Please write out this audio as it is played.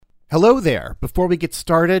Hello there. Before we get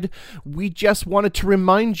started, we just wanted to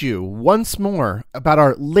remind you once more about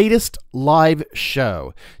our latest live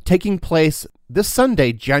show taking place this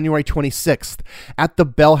Sunday, January 26th at the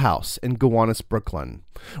Bell House in Gowanus, Brooklyn.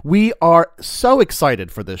 We are so excited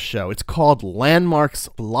for this show. It's called Landmarks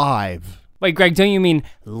Live. Wait, Greg, don't you mean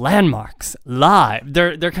Landmarks Live?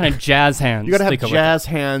 They're kind of jazz hands. You gotta have jazz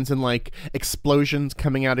hands and like explosions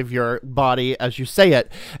coming out of your body as you say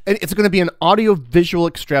it. And it's going to be an audio-visual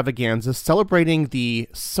extravaganza celebrating the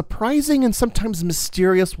surprising and sometimes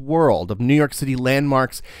mysterious world of New York City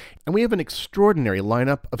landmarks. And we have an extraordinary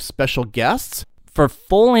lineup of special guests. For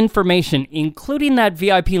full information, including that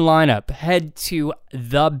VIP lineup, head to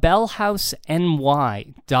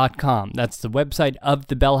thebellhouseny.com. That's the website of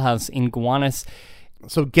the Bell House in Gowanus.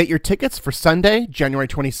 So get your tickets for Sunday, January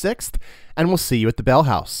 26th, and we'll see you at the Bell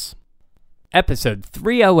House. Episode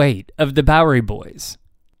 308 of The Bowery Boys.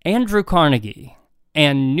 Andrew Carnegie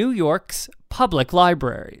and New York's public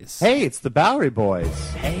libraries. Hey, it's the Bowery Boys.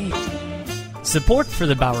 Hey. Support for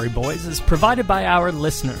the Bowery Boys is provided by our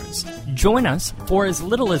listeners. Join us for as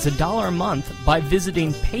little as $1 a month by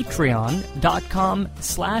visiting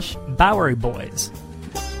patreon.com/BoweryBoys.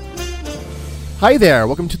 Hi there,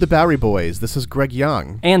 welcome to the Bowery Boys. This is Greg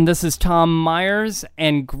Young. And this is Tom Myers.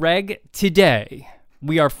 And Greg, today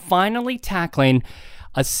we are finally tackling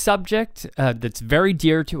a subject that's very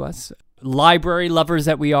dear to us, library lovers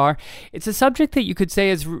that we are. It's a subject that you could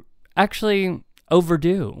say is actually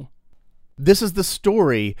overdue. This is the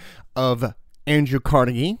story of Andrew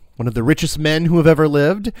Carnegie, one of the richest men who have ever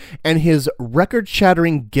lived, and his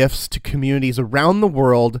record-shattering gifts to communities around the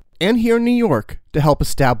world and here in New York to help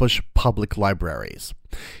establish public libraries.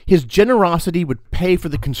 His generosity would pay for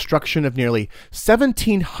the construction of nearly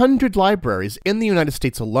 1,700 libraries in the United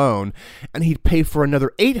States alone, and he'd pay for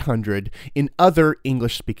another 800 in other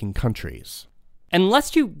English-speaking countries. And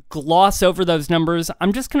lest you gloss over those numbers,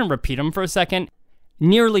 I'm just going to repeat them for a second.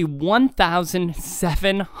 Nearly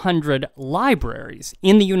 1,700 libraries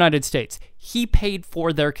in the United States. He paid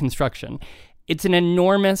for their construction. It's an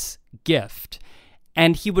enormous gift.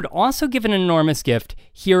 And he would also give an enormous gift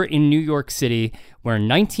here in New York City, where in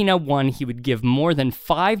 1901 he would give more than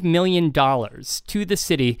 $5 million to the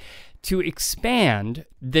city to expand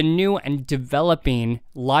the new and developing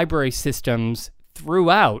library systems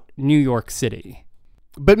throughout New York City.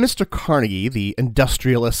 But Mr. Carnegie, the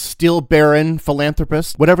industrialist, steel baron,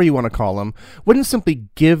 philanthropist, whatever you want to call him, wouldn't simply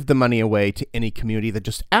give the money away to any community that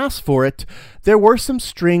just asked for it. There were some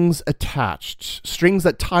strings attached, strings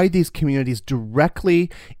that tied these communities directly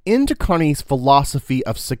into Carnegie's philosophy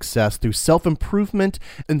of success through self-improvement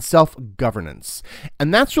and self-governance.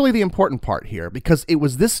 And that's really the important part here, because it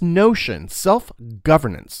was this notion,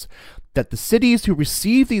 self-governance, that the cities who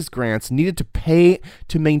received these grants needed to pay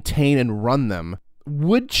to maintain and run them,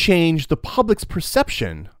 would change the public's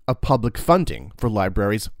perception of public funding for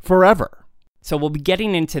libraries forever. So we'll be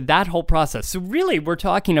getting into that whole process. So really, we're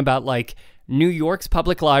talking about like New York's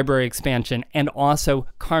public library expansion and also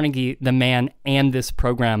Carnegie, the man, and this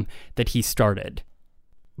program that he started.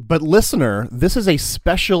 But listener, this is a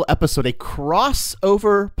special episode, a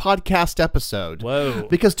crossover podcast episode. Whoa.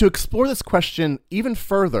 Because to explore this question even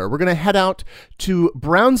further, we're going to head out to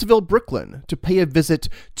Brownsville, Brooklyn to pay a visit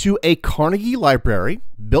to a Carnegie library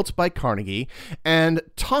built by Carnegie and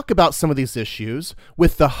talk about some of these issues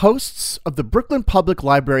with the hosts of the Brooklyn Public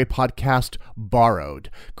Library podcast, Borrowed,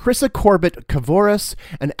 Chrissa Corbett-Kavoris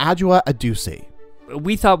and Adjoa Adusi.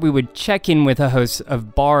 We thought we would check in with the hosts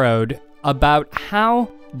of Borrowed about how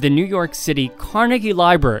the New York City Carnegie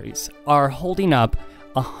libraries are holding up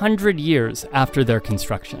 100 years after their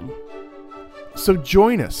construction. So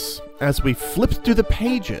join us as we flip through the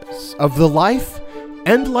pages of the life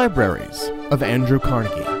and libraries of Andrew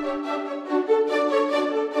Carnegie.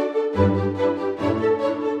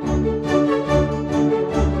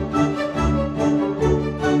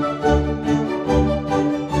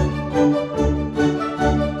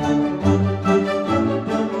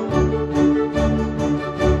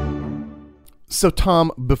 So,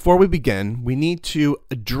 Tom, before we begin, we need to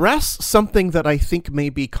address something that I think may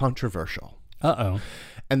be controversial. Uh-oh.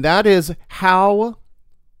 And that is how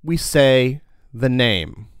we say the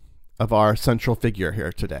name of our central figure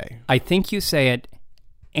here today. I think you say it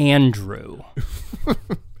Andrew.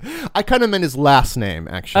 I kind of meant his last name,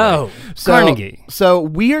 actually. Oh, Carnegie. So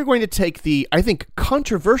we are going to take the, I think,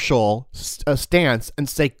 controversial stance and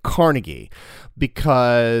say Carnegie,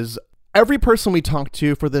 because every person we talked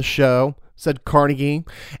to for this show said Carnegie,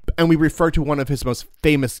 and we refer to one of his most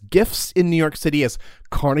famous gifts in New York City as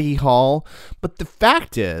Carnegie Hall. But the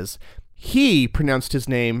fact is, he pronounced his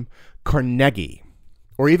name Carnegie,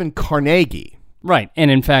 or even Carnegie, Right. And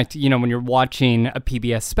in fact, when you're watching a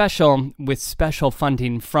PBS special with special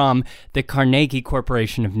funding from the Carnegie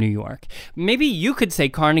Corporation of New York, maybe you could say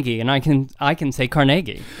Carnegie and I can say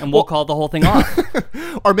Carnegie, and we'll call the whole thing off.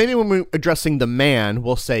 Or maybe when we're addressing the man,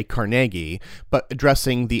 we'll say Carnegie, but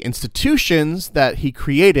addressing the institutions that he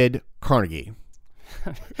created, Carnegie.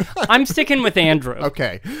 I'm sticking with Andrew.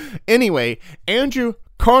 Okay. Anyway, Andrew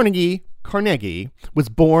Carnegie was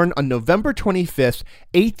born on November 25th,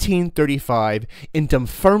 1835 in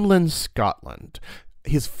Dunfermline, Scotland.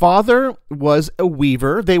 His father was a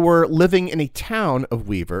weaver. They were living in a town of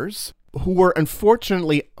weavers who were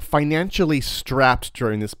unfortunately financially strapped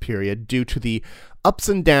during this period due to the ups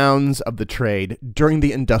and downs of the trade during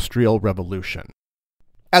the Industrial Revolution.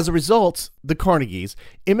 As a result, the Carnegies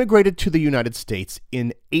immigrated to the United States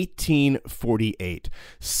in 1848,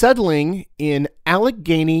 settling in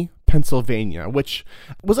Allegheny, Pennsylvania, which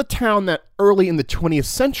was a town that early in the 20th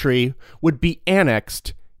century would be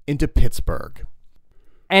annexed into Pittsburgh.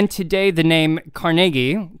 And today the name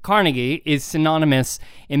Carnegie is synonymous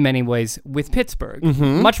in many ways with Pittsburgh,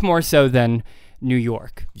 much more so than New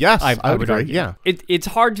York. Yes, I would agree, argue. yeah. It's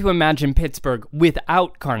hard to imagine Pittsburgh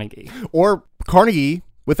without Carnegie. Or Carnegie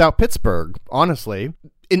without Pittsburgh, honestly.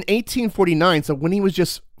 In 1849, so when he was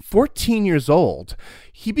just 14 years old,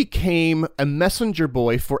 he became a messenger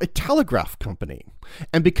boy for a telegraph company.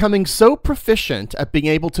 And becoming so proficient at being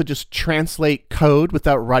able to just translate code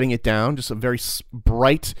without writing it down, just a very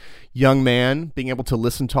bright young man being able to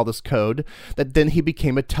listen to all this code, that then he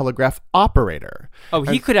became a telegraph operator. Oh,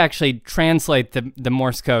 he could actually translate the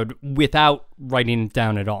Morse code without writing it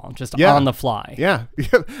down at all, just on the fly. Yeah.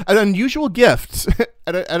 An unusual gift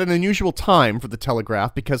at an unusual time for the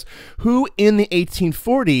telegraph, because who in the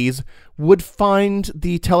 1840s would find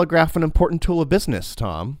the telegraph an important tool of business,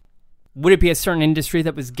 Tom? Would it be a certain industry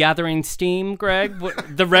that was gathering steam, Greg?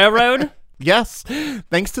 The railroad? Yes.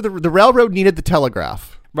 Thanks to the railroad needed the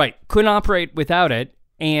telegraph. Right. Couldn't operate without it.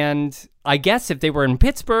 And I guess if they were in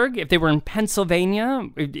Pittsburgh, if they were in Pennsylvania,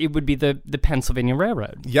 it would be the Pennsylvania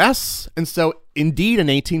Railroad. Yes. And so, indeed, in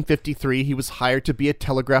 1853, he was hired to be a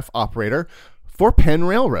telegraph operator for Penn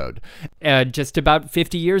Railroad. Just about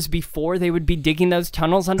 50 years before they would be digging those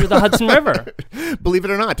tunnels under the Hudson River. Believe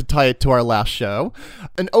it or not, to tie it to our last show.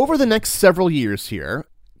 And over the next several years here,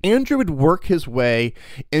 Andrew would work his way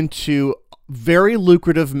into very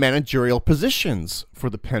lucrative managerial positions for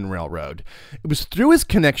the Penn Railroad. It was through his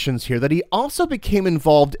connections here that he also became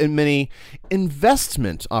involved in many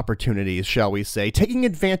investment opportunities, shall we say, taking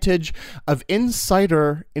advantage of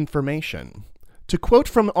insider information. To quote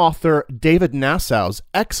from author David Nassau's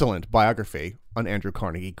excellent biography on Andrew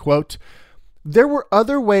Carnegie, quote, "There were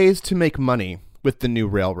other ways to make money with the new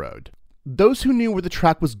railroad. Those who knew where the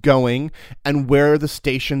track was going and where the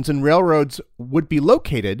stations and railroads would be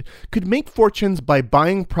located could make fortunes by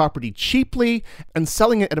buying property cheaply and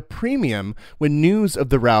selling it at a premium when news of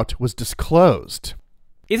the route was disclosed."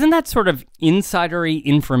 Isn't that sort of insidery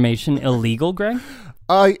information illegal, Greg?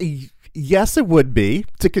 Yes, it would be.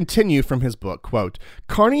 To continue from his book, quote,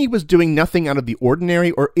 "Carnegie was doing nothing out of the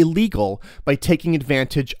ordinary or illegal by taking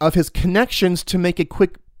advantage of his connections to make a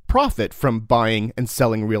quick profit from buying and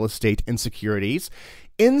selling real estate and securities.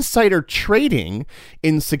 Insider trading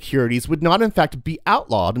in securities would not, in fact, be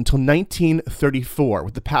outlawed until 1934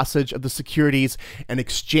 with the passage of the Securities and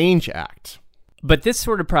Exchange Act." But this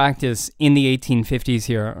sort of practice in the 1850s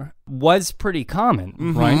here was pretty common,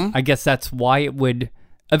 right? I guess that's why it would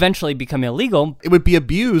eventually become illegal. It would be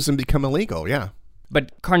abused and become illegal, yeah.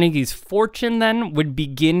 But Carnegie's fortune then would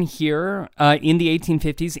begin here in the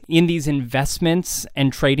 1850s in these investments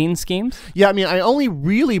and trading schemes? Yeah, I mean, I only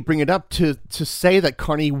really bring it up to say that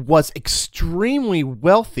Carnegie was extremely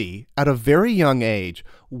wealthy at a very young age,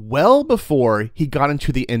 well before he got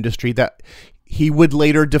into the industry that he would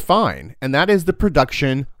later define, and that is the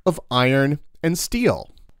production of iron and steel.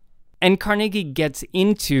 And Carnegie gets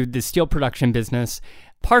into the steel production business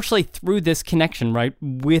partially through this connection, right,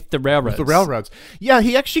 with the railroads. With the railroads. Yeah,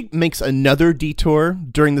 he actually makes another detour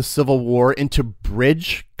during the Civil War into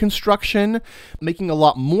bridge construction, making a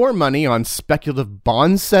lot more money on speculative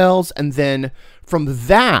bond sales, and then from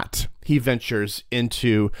that, he ventures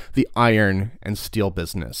into the iron and steel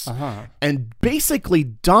business and basically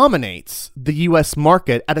dominates the U.S.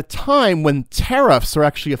 market at a time when tariffs are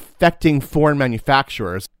actually affecting foreign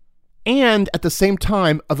manufacturers, and at the same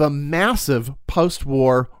time of a massive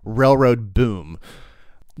post-war railroad boom.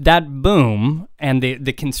 That boom and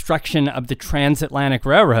the construction of the transatlantic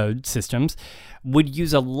railroad systems would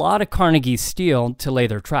use a lot of Carnegie steel to lay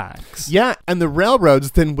their tracks. Yeah, and the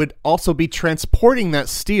railroads then would also be transporting that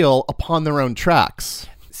steel upon their own tracks.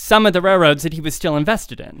 some of the railroads that he was still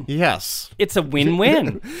invested in. Yes. It's a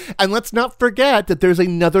win-win. And let's not forget that there's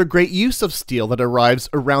another great use of steel that arrives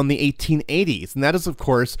around the 1880s, and that is, of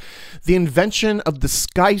course, the invention of the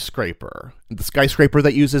skyscraper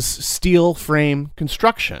that uses steel frame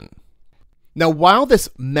construction. Now, while this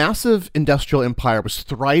massive industrial empire was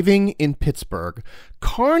thriving in Pittsburgh,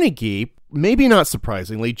 Carnegie, maybe not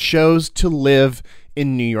surprisingly, chose to live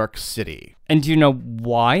in New York City. And do you know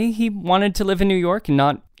why he wanted to live in New York and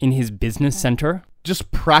not in his business center?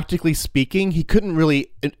 Just practically speaking, he couldn't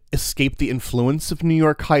really escape the influence of New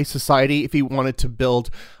York high society if he wanted to build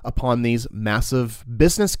upon these massive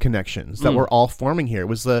business connections that were all forming here.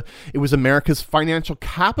 It was America's financial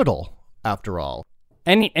capital, after all.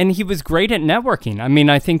 And he was great at networking. I mean,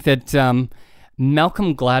 I think that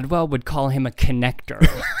Malcolm Gladwell would call him a connector.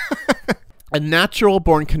 A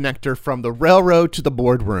natural-born connector from the railroad to the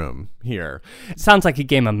boardroom here. Sounds like a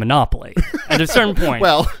game of Monopoly at a certain point.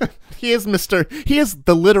 Well, he is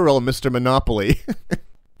the literal Mr. Monopoly.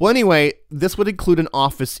 Well, anyway, this would include an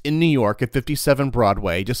office in New York at 57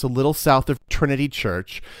 Broadway, just a little south of Trinity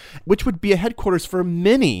Church, which would be a headquarters for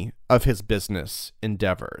many of his business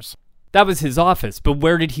endeavors. That was his office, but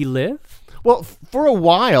where did he live? Well, for a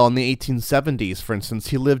while in the 1870s, for instance,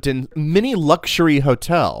 he lived in many luxury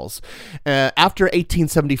hotels. After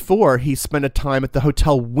 1874, he spent a time at the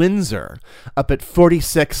Hotel Windsor up at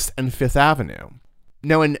 46th and 5th Avenue.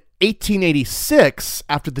 Now, in 1886,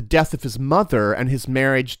 after the death of his mother and his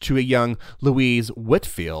marriage to a young Louise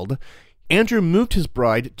Whitfield, Andrew moved his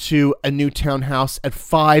bride to a new townhouse at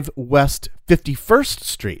 5 West 51st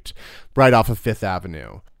Street, right off of 5th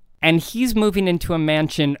Avenue. And he's moving into a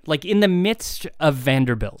mansion, like in the midst of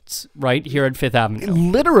Vanderbilt's, right here at 5th Avenue.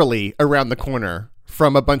 Literally around the corner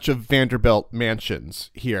from a bunch of Vanderbilt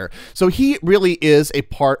mansions here. So he really is a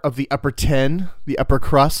part of the upper 10, the upper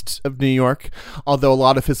crust of New York, although a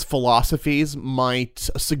lot of his philosophies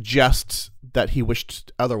might suggest that he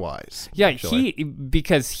wished otherwise. Yeah,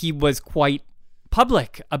 because he was quite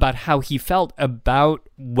public about how he felt about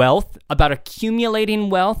wealth, about accumulating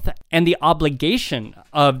wealth, and the obligation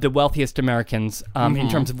of the wealthiest Americans in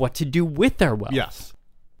terms of what to do with their wealth. Yes.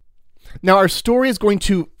 Now, our story is going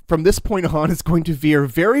to, from this point on, is going to veer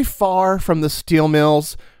very far from the steel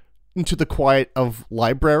mills into the quiet of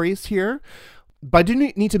libraries here. But I do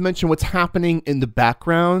need to mention what's happening in the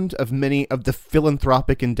background of many of the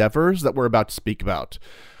philanthropic endeavors that we're about to speak about.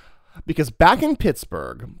 Because back in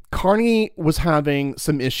Pittsburgh, Carnegie was having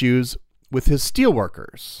some issues with his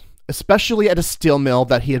steelworkers, especially at a steel mill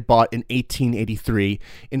that he had bought in 1883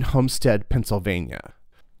 in Homestead, Pennsylvania.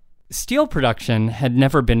 Steel production had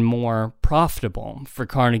never been more profitable for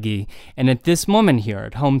Carnegie, and at this moment here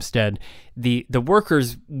at Homestead, the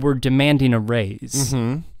workers were demanding a raise,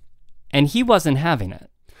 and he wasn't having it.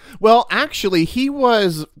 Well, actually, he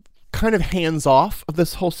was kind of hands-off of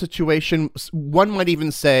this whole situation. One might even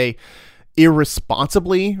say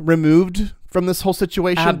irresponsibly removed from this whole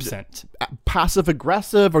situation. Absent.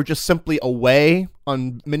 Passive-aggressive, or just simply away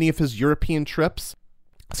on many of his European trips.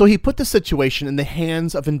 So he put the situation in the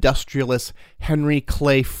hands of industrialist Henry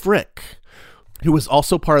Clay Frick, who was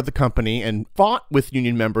also part of the company and fought with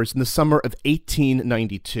union members in the summer of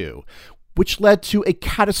 1892, which led to a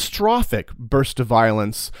catastrophic burst of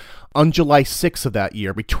violence on July 6th of that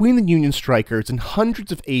year between the union strikers and hundreds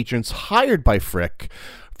of agents hired by Frick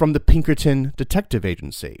from the Pinkerton Detective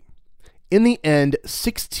Agency. In the end,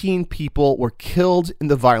 16 people were killed in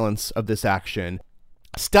the violence of this action.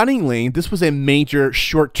 Stunningly, this was a major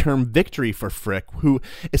short-term victory for Frick, who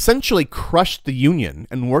essentially crushed the union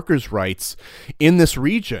and workers' rights in this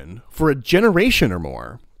region for a generation or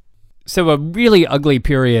more. So a really ugly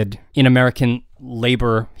period in American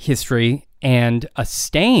labor history, and a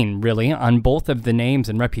stain, really, on both of the names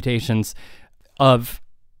and reputations of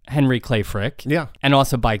Henry Clay Frick, and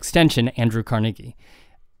also, by extension, Andrew Carnegie.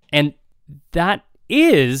 And that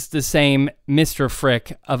is the same Mr.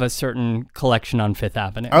 Frick of a certain collection on Fifth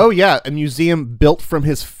Avenue. Oh, yeah, a museum built from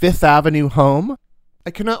his Fifth Avenue home. I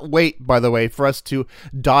cannot wait, by the way, for us to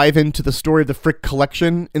dive into the story of the Frick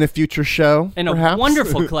collection in a future show, and perhaps. A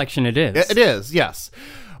wonderful collection it is. It is, yes.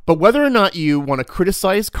 But whether or not you want to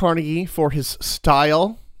criticize Carnegie for his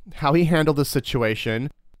style, how he handled the situation,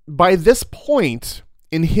 by this point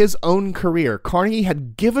in his own career, Carnegie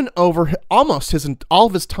had given over almost all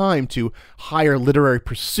of his time to higher literary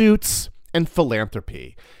pursuits and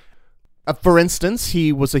philanthropy. For instance,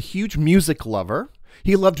 he was a huge music lover.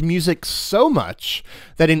 He loved music so much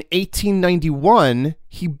that in 1891,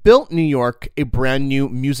 he built New York a brand new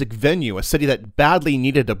music venue, a city that badly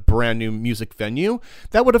needed a brand new music venue.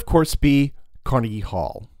 That would, of course, be Carnegie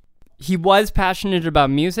Hall. He was passionate about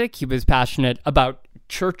music. He was passionate about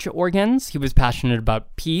church organs. He was passionate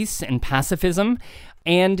about peace and pacifism.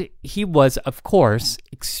 And he was, of course,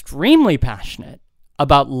 extremely passionate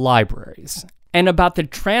about libraries and about the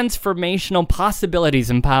transformational possibilities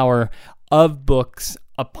and power of books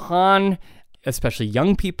upon especially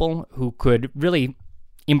young people who could really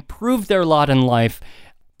improve their lot in life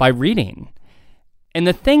by reading. And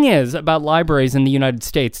the thing is about libraries in the United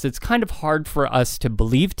States that's kind of hard for us to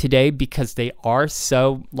believe today because they are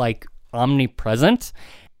so, omnipresent.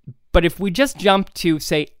 But if we just jump to,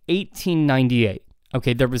 say, 1898,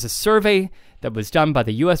 okay, there was a survey that was done by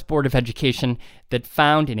the U.S. Board of Education that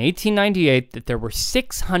found in 1898 that there were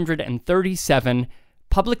 637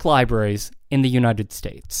 public libraries in the United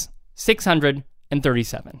States.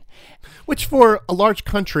 637. Which for a large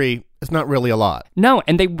country is not really a lot. No,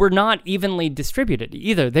 and they were not evenly distributed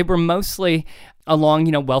either. They were mostly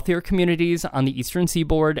along, wealthier communities on the Eastern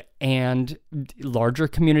Seaboard and larger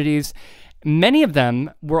communities. Many of them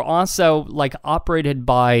were also operated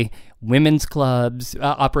by women's clubs,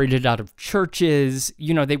 operated out of churches.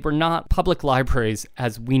 They were not public libraries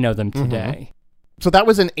as we know them today. Mm-hmm. So that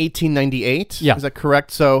was in 1898? Yeah. Is that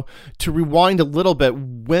correct? So to rewind a little bit,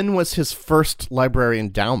 when was his first library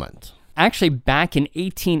endowment? Actually, back in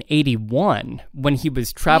 1881, when he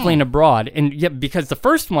was traveling abroad, and because the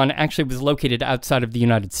first one actually was located outside of the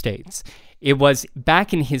United States. It was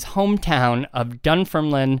back in his hometown of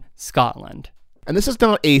Dunfermline, Scotland. And this is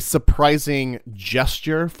not a surprising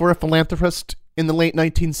gesture for a philanthropist. In the late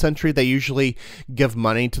 19th century, they usually give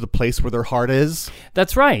money to the place where their heart is.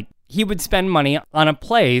 That's right. He would spend money on a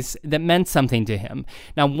place that meant something to him.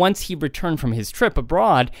 Now, once he returned from his trip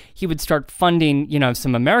abroad, he would start funding,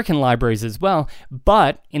 some American libraries as well,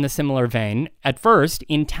 but in a similar vein, at first,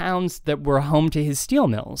 in towns that were home to his steel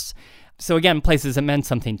mills. So again, places that meant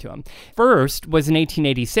something to him. First was in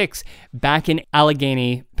 1886, back in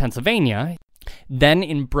Allegheny, Pennsylvania, then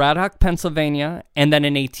in Braddock, Pennsylvania, and then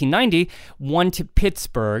in 1890, one to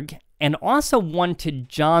Pittsburgh, and also one to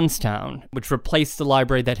Johnstown, which replaced the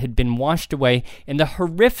library that had been washed away in the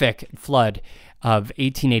horrific flood of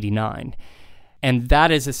 1889. And that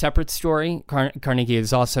is a separate story. Carnegie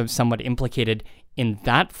is also somewhat implicated in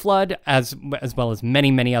that flood, as well as many,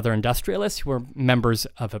 many other industrialists who were members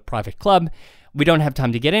of a private club. We don't have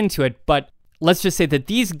time to get into it, but let's just say that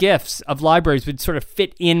these gifts of libraries would sort of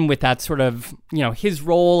fit in with that sort of, his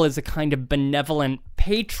role as a kind of benevolent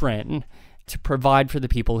patron to provide for the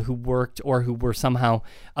people who worked or who were somehow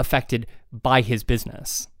affected by his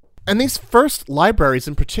business. And these first libraries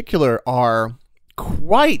in particular are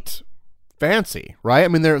quite fancy, right? I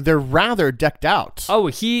mean, they're rather decked out. Oh,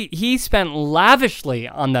 he spent lavishly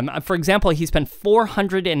on them. For example, he spent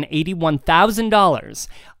 $481,000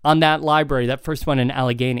 on that library, that first one in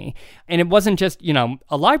Allegheny. And it wasn't just,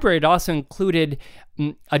 a library. It also included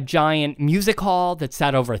a giant music hall that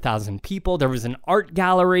sat over 1,000 people. There was an art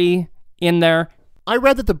gallery in there. I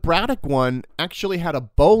read that the Braddock one actually had a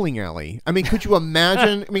bowling alley. I mean, could you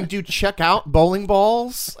imagine? Do you check out bowling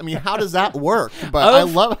balls? I mean, how does that work? But I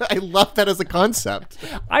love that as a concept.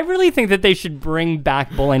 I really think that they should bring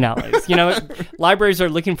back bowling alleys. Libraries are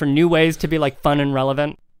looking for new ways to be fun and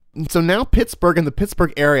relevant. So now Pittsburgh and the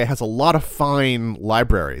Pittsburgh area has a lot of fine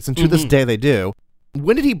libraries, and to this day they do.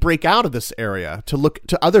 When did he break out of this area to look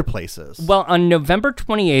to other places? Well, on November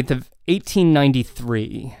 28th of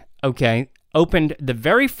 1893, opened the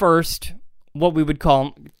very first, what we would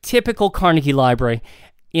call typical Carnegie Library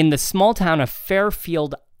in the small town of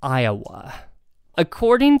Fairfield, Iowa.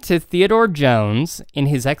 According to Theodore Jones, in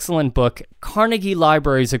his excellent book, Carnegie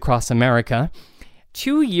Libraries Across America,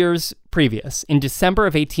 2 years previous, in December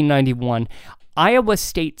of 1891, Iowa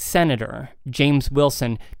State Senator James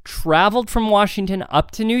Wilson traveled from Washington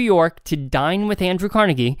up to New York to dine with Andrew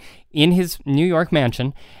Carnegie in his New York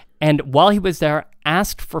mansion, and while he was there,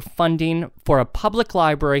 asked for funding for a public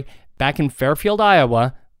library back in Fairfield,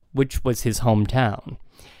 Iowa, which was his hometown.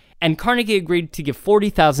 And Carnegie agreed to give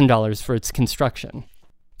 $40,000 for its construction.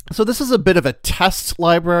 So this is a bit of a test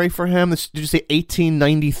library for him. Did you say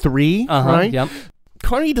 1893, right? Yep.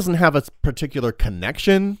 Carnegie doesn't have a particular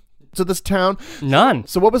connection to this town. None.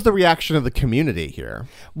 So what was the reaction of the community here?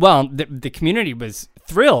 Well, the community was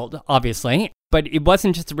thrilled, obviously, but it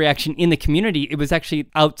wasn't just a reaction in the community. It was actually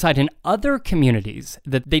outside in other communities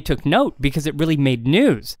that they took note because it really made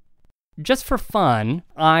news. Just for fun,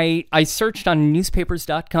 I searched on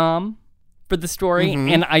newspapers.com for the story,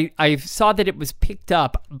 and I saw that it was picked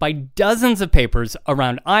up by dozens of papers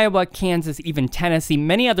around Iowa, Kansas, even Tennessee,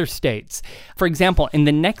 many other states. For example, in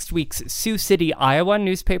the next week's Sioux City, Iowa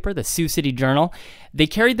newspaper, the Sioux City Journal, they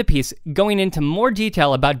carried the piece going into more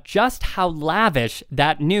detail about just how lavish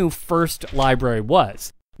that new first library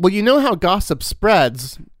was. Well, you know how gossip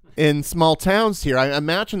spreads in small towns here. I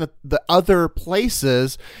imagine that the other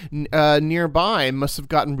places nearby must have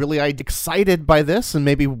gotten really excited by this and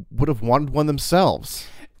maybe would have wanted one themselves.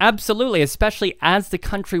 Absolutely, especially as the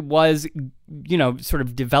country was, sort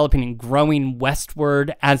of developing and growing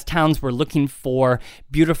westward, as towns were looking for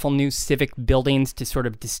beautiful new civic buildings to sort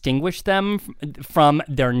of distinguish them from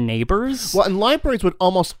their neighbors. Well, and libraries would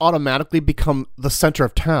almost automatically become the center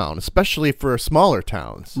of town, especially for smaller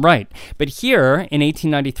towns. Right. But here in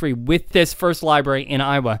 1893, with this first library in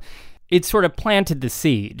Iowa, it sort of planted the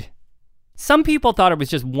seed. Some people thought it was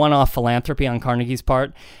just one-off philanthropy on Carnegie's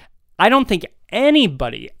part. I don't think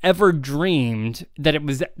anybody ever dreamed that it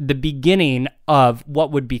was the beginning of what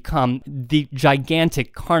would become the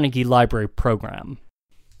gigantic Carnegie Library program.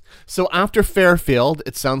 So after Fairfield,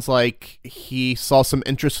 it sounds like he saw some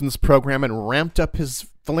interest in this program and ramped up his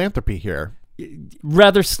philanthropy here.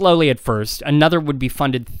 Rather slowly at first. Another would be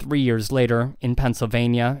funded 3 years later in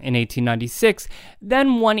Pennsylvania in 1896.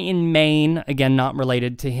 Then one in Maine, again not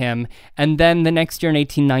related to him. And then the next year in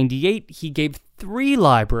 1898, he gave 3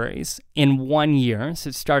 libraries in 1 year, so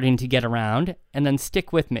it's starting to get around. And then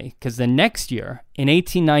stick with me, because the next year, in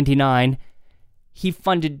 1899, he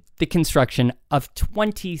funded the construction of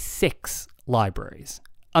 26 libraries.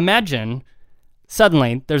 Imagine,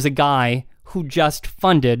 suddenly, there's a guy who just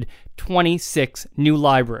funded 26 new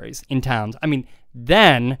libraries in towns. I mean,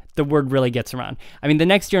 then the word really gets around. I mean, the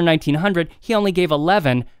next year in 1900, he only gave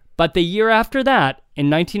 11, but the year after that, in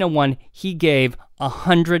 1901, he gave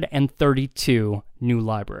 132 new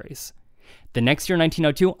libraries. The next year,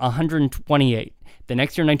 1902, 128. The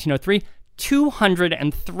next year, 1903,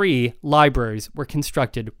 203 libraries were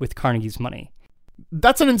constructed with Carnegie's money.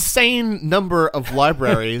 That's an insane number of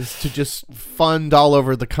libraries to just fund all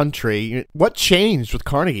over the country. What changed with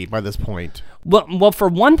Carnegie by this point? Well, for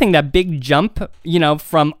one thing, that big jump,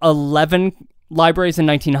 from 11 libraries in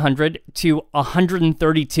 1900 to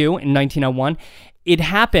 132 in 1901, it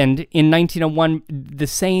happened in 1901, the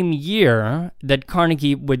same year that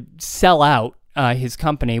Carnegie would sell out his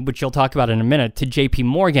company, which you'll talk about in a minute, to J.P.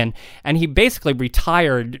 Morgan, and he basically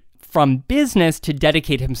retired from business to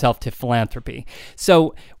dedicate himself to philanthropy.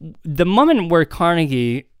 So the moment where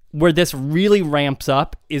this really ramps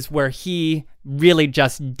up is where he really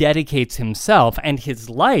just dedicates himself and his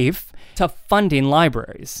life to funding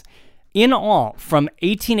libraries. In all, from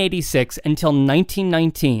 1886 until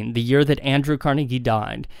 1919, the year that Andrew Carnegie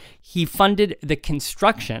died, he funded the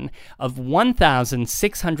construction of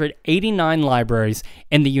 1,689 libraries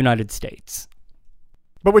in the United States.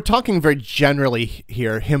 But we're talking very generally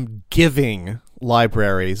here, him giving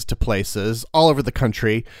libraries to places all over the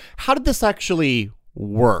country. How did this actually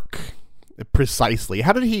work precisely?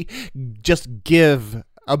 How did he just give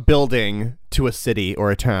a building to a city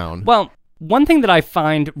or a town? Well, one thing that I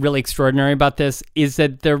find really extraordinary about this is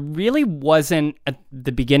that there really wasn't, at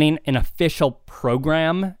the beginning, an official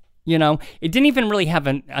program. It didn't even really have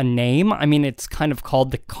a name. I mean, it's kind of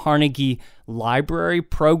called the Carnegie Library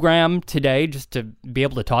Program today, just to be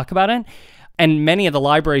able to talk about it. And many of the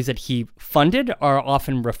libraries that he funded are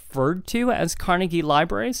often referred to as Carnegie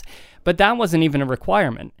libraries, but that wasn't even a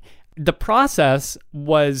requirement. The process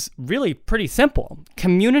was really pretty simple.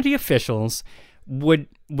 Community officials would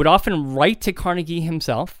often write to Carnegie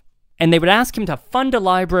himself, and they would ask him to fund a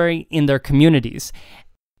library in their communities.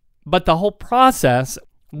 But the whole process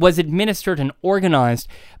was administered and organized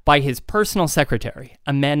by his personal secretary,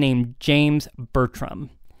 a man named James Bertram.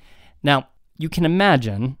 Now, you can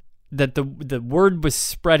imagine that the word was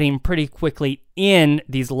spreading pretty quickly in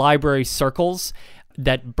these library circles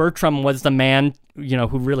that Bertram was the man,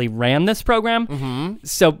 who really ran this program. Mm-hmm.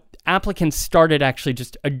 So applicants started actually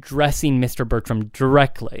just addressing Mr. Bertram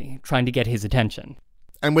directly, trying to get his attention.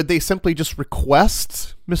 And would they simply just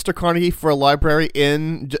request Mr. Carnegie for a library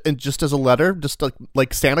in just as a letter, just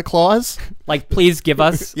like Santa Claus? Like, please give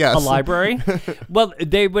us yes. a library? Well,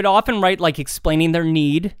 they would often write, explaining their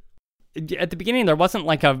need. At the beginning, there wasn't,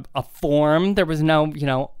 a form. There was no,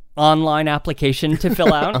 online application to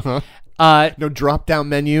fill out. Uh-huh. No drop-down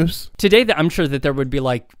menus? Today, I'm sure that there would be,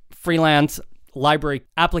 freelance library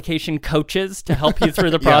application coaches to help you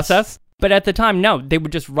through the process. Yes. But at the time, no, they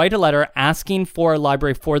would just write a letter asking for a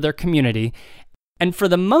library for their community. And for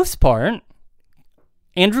the most part,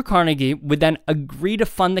 Andrew Carnegie would then agree to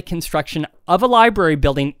fund the construction of a library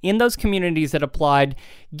building in those communities that applied,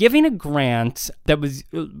 giving a grant that was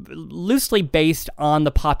loosely based on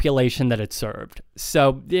the population that it served.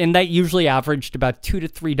 So, and that usually averaged about $2 to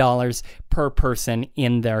 $3 per person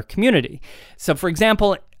in their community. So, for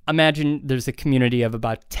example, imagine there's a community of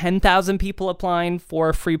about 10,000 people applying for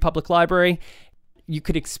a free public library. You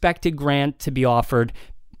could expect a grant to be offered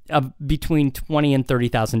of between $20,000 and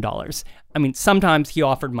 $30,000. I mean, sometimes he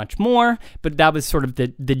offered much more, but that was sort of the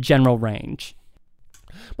general range.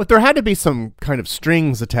 But there had to be some kind of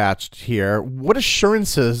strings attached here. What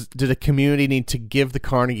assurances did a community need to give the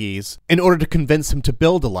Carnegies in order to convince him to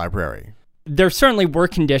build a library? There certainly were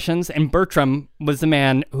conditions, and Bertram was the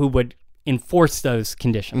man who would enforce those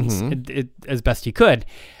conditions as best he could.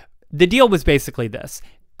 The deal was basically this.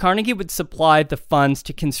 Carnegie would supply the funds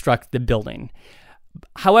to construct the building.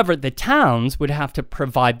 However, the towns would have to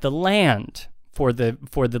provide the land for the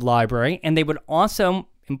library, and they would also,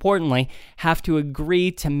 importantly, have to agree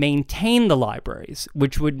to maintain the libraries,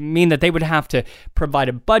 which would mean that they would have to provide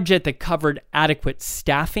a budget that covered adequate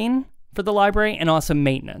staffing for the library and also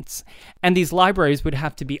maintenance. And these libraries would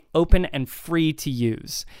have to be open and free to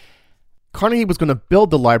use. Carnegie was going to build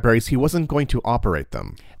the libraries. He wasn't going to operate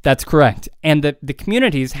them. That's correct. And the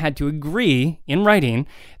communities had to agree in writing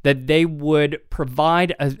that they would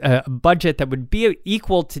provide a budget that would be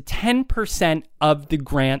equal to 10% of the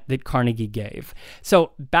grant that Carnegie gave.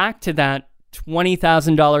 So back to that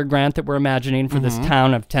 $20,000 grant that we're imagining for this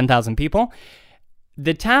town of 10,000 people,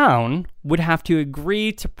 the town would have to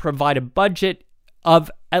agree to provide a budget of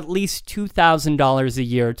at least $2,000 a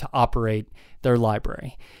year to operate their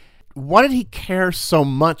library. Why did he care so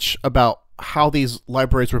much about how these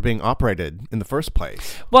libraries were being operated in the first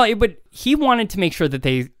place? Well, he wanted to make sure that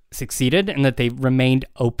they succeeded and that they remained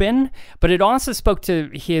open, but it also spoke to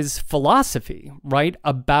his philosophy, right?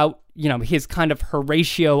 About, his kind of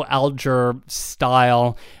Horatio Alger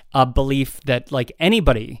style belief that like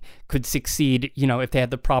anybody could succeed, if they had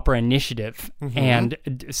the proper initiative and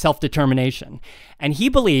self-determination. And he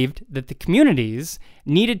believed that the communities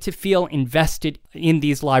needed to feel invested in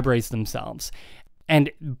these libraries themselves. And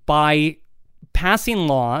by passing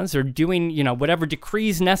laws or doing, whatever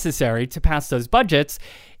decrees necessary to pass those budgets,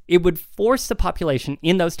 it would force the population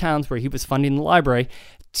in those towns where he was funding the library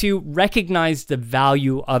to recognize the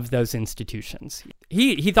value of those institutions.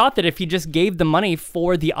 He thought that if he just gave the money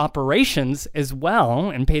for the operations as well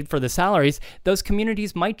and paid for the salaries, those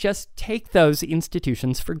communities might just take those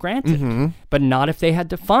institutions for granted, but not if they had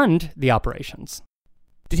to fund the operations.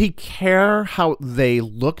 Did he care how they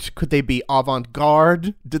looked? Could they be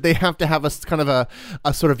avant-garde? Did they have to have a kind of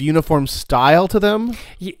a sort of uniform style to them?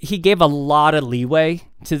 He gave a lot of leeway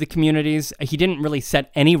to the communities. He didn't really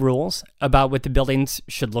set any rules about what the buildings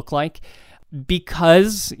should look like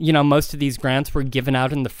because, most of these grants were given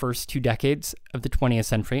out in the first 2 decades of the 20th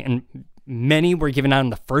century, and many were given out in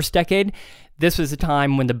the first decade. This was a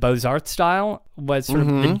time when the Beaux-Arts style was sort of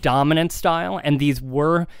the dominant style, and these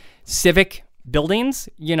were civic buildings,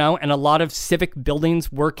 and a lot of civic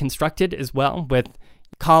buildings were constructed as well with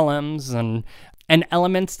columns and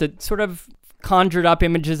elements that sort of conjured up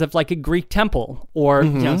images of like a Greek temple or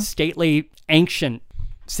stately ancient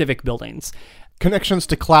civic buildings. Connections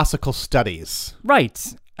to classical studies.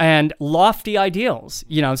 Right. And lofty ideals,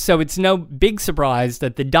 so it's no big surprise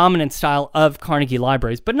that the dominant style of Carnegie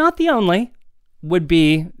libraries, but not the only, would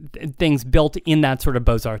be things built in that sort of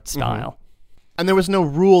Beaux-Arts style. And there was no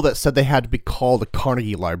rule that said they had to be called a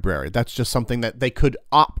Carnegie Library. That's just something that they could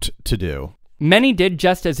opt to do. Many did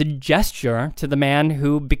just as a gesture to the man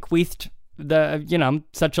who bequeathed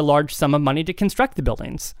such a large sum of money to construct the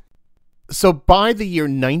buildings. So by the year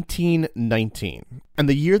 1919, and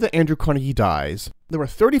the year that Andrew Carnegie dies, there were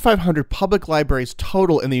 3,500 public libraries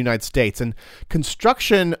total in the United States, and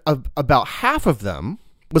construction of about half of them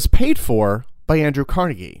was paid for by Andrew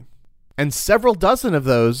Carnegie. And several dozen of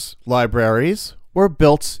those libraries were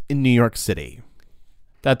built in New York City.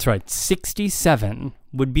 That's right. 67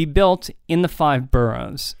 would be built in the 5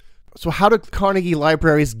 boroughs. So how do Carnegie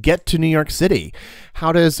libraries get to New York City?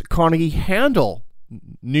 How does Carnegie handle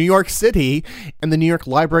New York City and the New York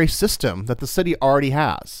library system that the city already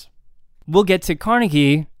has? We'll get to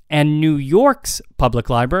Carnegie and New York's public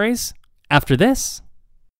libraries after this.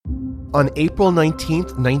 On April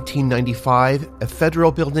 19th, 1995, a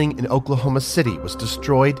federal building in Oklahoma City was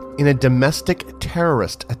destroyed in a domestic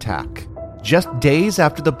terrorist attack. Just days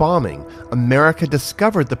after the bombing, America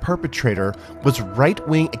discovered the perpetrator was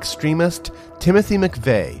right-wing extremist Timothy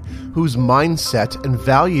McVeigh, whose mindset and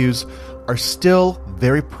values are still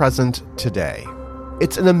very present today.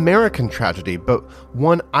 It's an American tragedy, but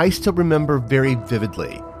one I still remember very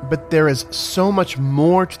vividly. But there is so much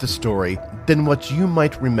more to the story than what you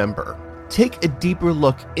might remember. Take a deeper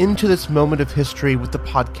look into this moment of history with the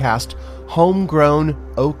podcast Homegrown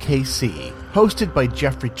OKC, hosted by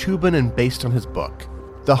Jeffrey Toobin and based on his book.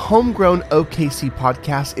 The Homegrown OKC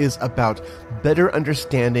podcast is about better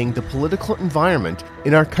understanding the political environment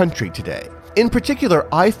in our country today. In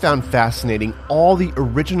particular, I found fascinating all the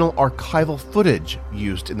original archival footage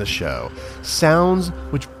used in the show, sounds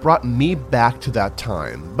which brought me back to that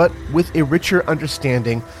time, but with a richer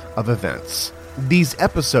understanding of events. These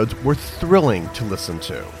episodes were thrilling to listen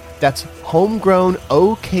to. That's Homegrown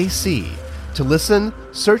OKC. To listen,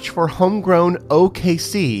 search for Homegrown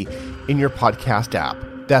OKC in your podcast app.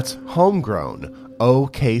 That's Homegrown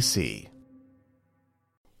OKC.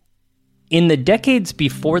 In the decades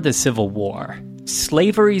before the Civil War,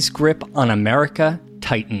 slavery's grip on America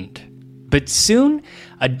tightened. But soon,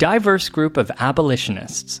 a diverse group of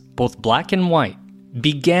abolitionists, both black and white,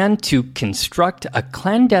 began to construct a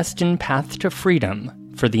clandestine path to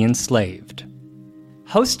freedom for the enslaved.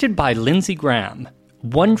 Hosted by Lindsey Graham,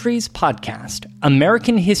 Wondery's podcast,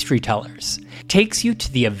 American History Tellers, takes you to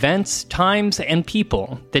the events, times, and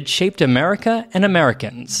people that shaped America and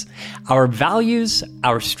Americans, our values,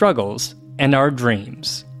 our struggles, and our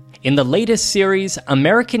dreams. In the latest series,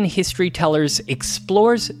 American History Tellers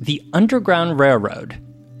explores the Underground Railroad,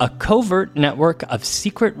 a covert network of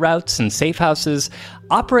secret routes and safe houses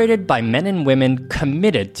operated by men and women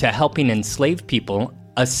committed to helping enslaved people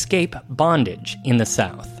escape bondage in the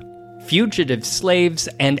South. Fugitive slaves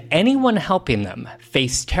and anyone helping them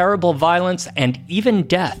face terrible violence and even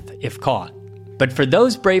death if caught. But for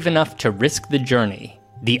those brave enough to risk the journey,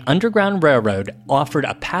 the Underground Railroad offered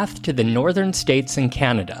a path to the northern states and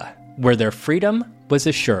Canada, where their freedom was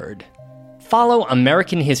assured. Follow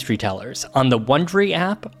American History Tellers on the Wondery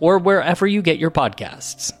app or wherever you get your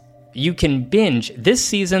podcasts. You can binge this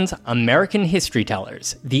season's American History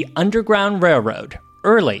Tellers, The Underground Railroad,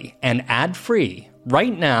 early and ad-free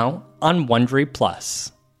right now on Wondery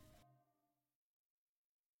Plus.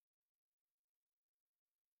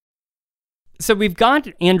 So we've got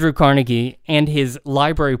Andrew Carnegie and his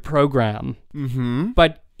library program,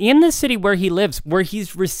 but in the city where he lives, where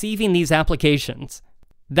he's receiving these applications,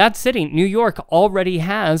 that city, New York, already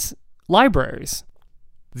has libraries.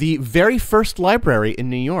 The very first library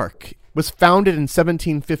in New York was founded in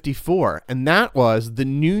 1754, and that was the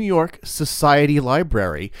New York Society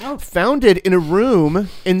Library, founded in a room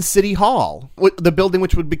in City Hall, the building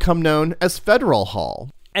which would become known as Federal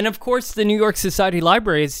Hall. And of course, the New York Society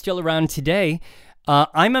Library is still around today.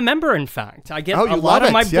 I'm a member, in fact. I get a lot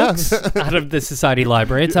of my books out of the Society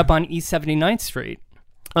Library. It's up on East 79th Street.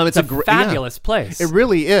 It's a fabulous place. It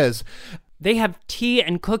really is. They have tea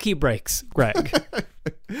and cookie breaks, Greg.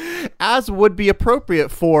 As would be appropriate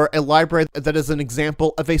for a library that is an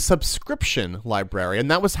example of a subscription library. And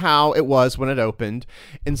that was how it was when it opened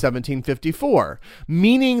in 1754,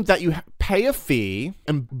 meaning that you pay a fee,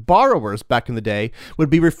 and borrowers back in the day would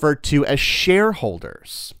be referred to as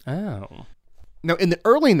shareholders. Oh. Now, in the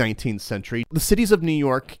early 19th century, the cities of New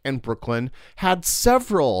York and Brooklyn had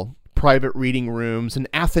several private reading rooms and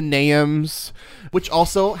athenaeums, which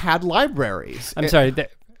also had libraries. I'm sorry,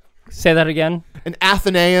 say that again? And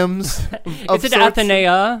athenaeums. Is it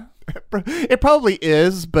Athenea? It probably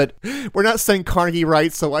is, but we're not saying Carnegie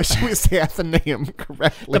right, so why should we say athenaeum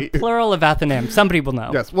correctly? The plural of athenaeum. Somebody will know.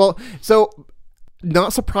 Yes, well, so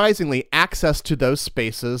not surprisingly, access to those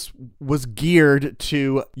spaces was geared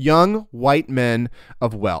to young white men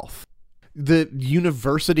of wealth. The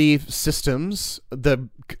university systems, the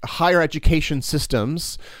higher education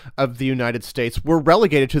systems of the United States were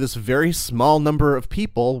relegated to this very small number of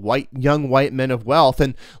people, young white men of wealth,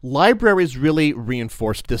 and libraries really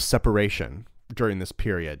reinforced this separation during this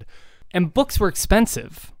period. And books were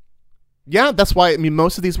expensive. Yeah, that's why,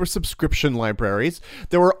 most of these were subscription libraries.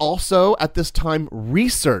 There were also, at this time,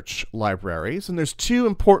 research libraries, and there's two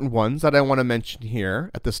important ones that I want to mention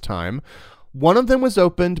here at this time. One of them was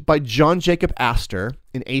opened by John Jacob Astor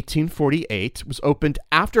in 1848. It was opened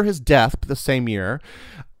after his death the same year.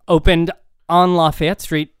 Opened on Lafayette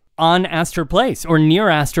Street on Astor Place, or near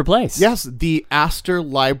Astor Place. Yes, the Astor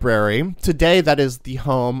Library. Today, that is the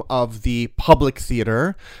home of the Public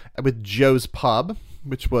Theater with Joe's Pub,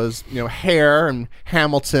 which was, Hair and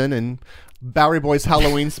Hamilton and Bowery Boys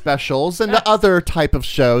Halloween specials, and other type of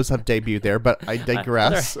shows have debuted there, but I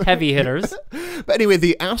digress. They're heavy hitters. But anyway,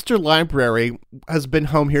 the Astor Library has been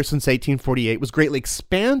home here since 1848, was greatly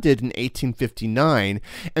expanded in 1859,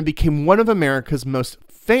 and became one of America's most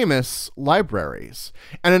famous libraries,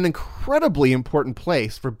 and an incredibly important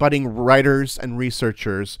place for budding writers and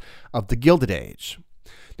researchers of the Gilded Age.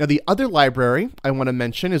 Now, the other library I want to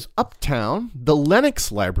mention is uptown, the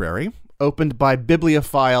Lenox Library, opened by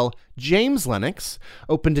bibliophile James Lenox,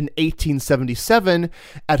 opened in 1877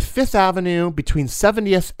 at Fifth Avenue between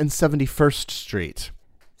 70th and 71st Street.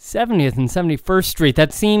 70th and 71st Street.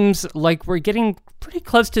 That seems like we're getting pretty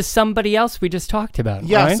close to somebody else we just talked about,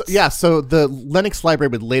 Yes, right? yeah. So the Lenox Library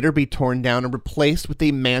would later be torn down and replaced with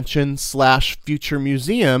a mansion/future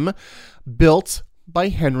museum built by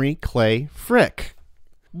Henry Clay Frick.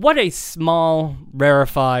 What a small,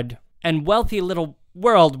 rarefied, and wealthy little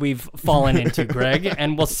world we've fallen into, Greg,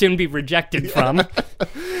 and will soon be rejected from.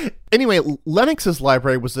 Anyway, Lenox's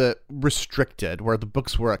library was restricted, where the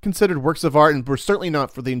books were considered works of art and were certainly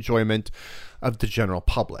not for the enjoyment of the general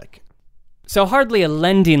public. So hardly a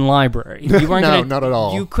lending library. You weren't No, not at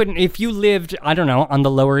all. You couldn't, if you lived, I don't know, on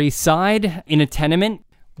the Lower East Side in a tenement,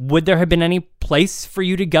 would there have been any place for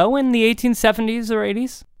you to go in the 1870s or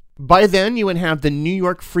 80s? By then, you would have the New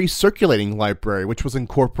York Free Circulating Library, which was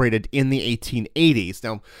incorporated in the 1880s.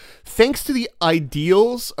 Now, thanks to the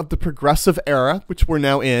ideals of the progressive era, which we're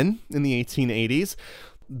now in the 1880s,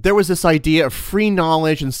 there was this idea of free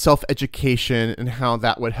knowledge and self-education and how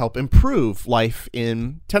that would help improve life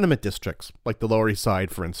in tenement districts, like the Lower East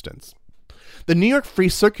Side, for instance. The New York Free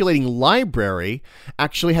Circulating Library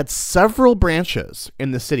actually had several branches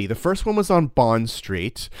in the city. The first one was on Bond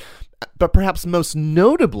Street, but perhaps most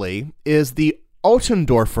notably is the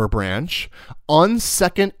Ottendorfer branch on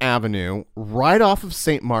 2nd Avenue, right off of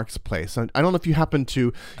St. Mark's Place. I don't know if you happen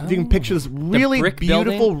to, if you can picture this really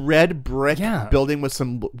beautiful building? red brick building with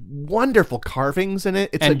some wonderful carvings in it.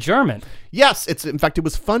 It's German. Yes, in fact, it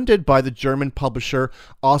was funded by the German publisher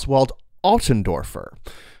Oswald Ottendorfer.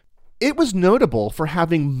 It was notable for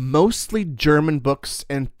having mostly German books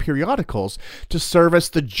and periodicals to service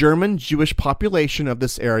the German Jewish population of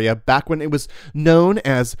this area back when it was known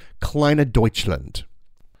as Kleine Deutschland.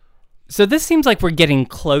 So this seems like we're getting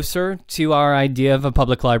closer to our idea of a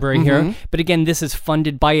public library here. But again, this is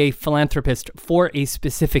funded by a philanthropist for a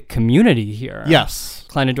specific community here. Yes.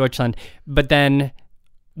 Kleine Deutschland. But then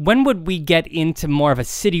when would we get into more of a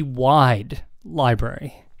citywide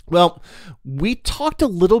library? Well, we talked a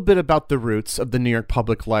little bit about the roots of the New York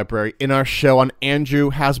Public Library in our show on Andrew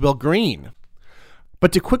Haswell Green.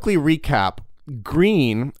 But to quickly recap,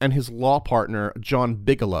 Green and his law partner, John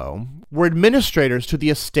Bigelow, were administrators to the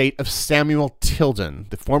estate of Samuel Tilden,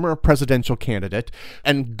 the former presidential candidate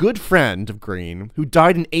and good friend of Green, who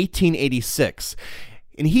died in 1886.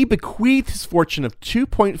 And he bequeathed his fortune of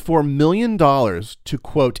 $2.4 million to,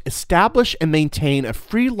 quote, establish and maintain a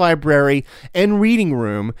free library and reading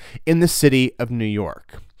room in the city of New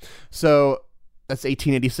York. So that's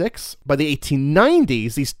 1886. By the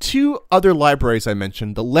 1890s, these two other libraries I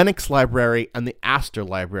mentioned, the Lenox Library and the Astor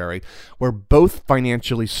Library, were both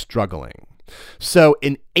financially struggling. So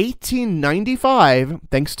in 1895,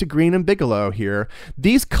 thanks to Green and Bigelow here,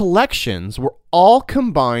 these collections were all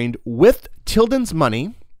combined with Tilden's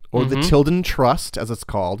money, or the Tilden Trust, as it's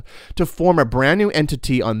called, to form a brand new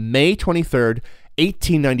entity on May 23rd,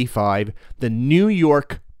 1895, the New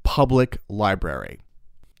York Public Library.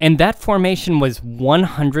 And that formation was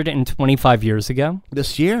 125 years ago?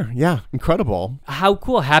 This year, yeah, incredible. How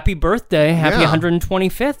cool. Happy birthday. Happy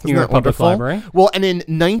 125th New York Public Library. Well, and in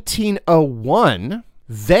 1901,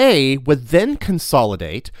 they would then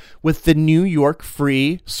consolidate with the New York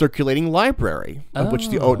Free Circulating Library, of which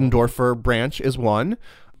the Ottendorfer branch is one.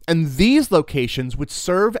 And these locations would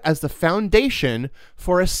serve as the foundation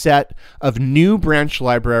for a set of new branch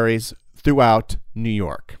libraries throughout New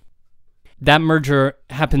York. That merger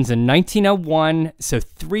happens in 1901, so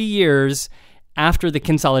 3 years after the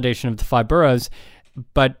consolidation of the 5 boroughs.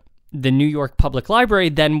 But the New York Public Library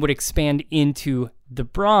then would expand into the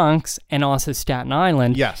Bronx and also Staten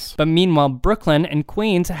Island. Yes. But meanwhile, Brooklyn and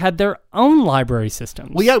Queens had their own library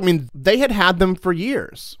systems. Well, yeah, I mean, they had them for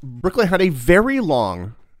years. Brooklyn had a very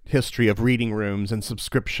long history of reading rooms and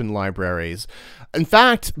subscription libraries. In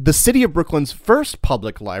fact, the city of Brooklyn's first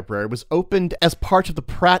public library was opened as part of the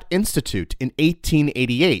Pratt Institute in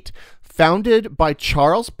 1888, founded by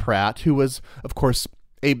Charles Pratt, who was, of course,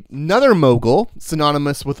 another mogul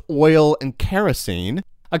synonymous with oil and kerosene.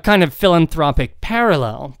 A kind of philanthropic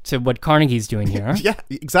parallel to what Carnegie's doing here. Yeah,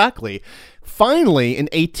 exactly. Finally, in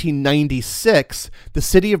 1896, the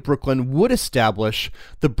city of Brooklyn would establish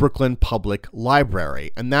the Brooklyn Public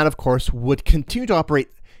Library, and that, of course, would continue to operate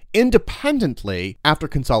independently after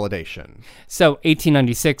consolidation. So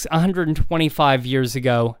 1896, 125 years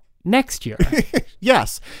ago, next year.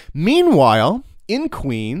 Yes. Meanwhile, in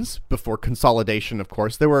Queens, before consolidation, of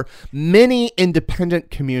course, there were many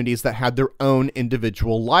independent communities that had their own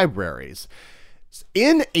individual libraries.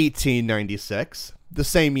 In 1896, the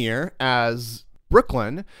same year as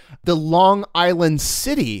Brooklyn, the Long Island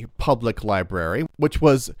City Public Library, which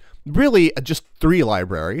was really just 3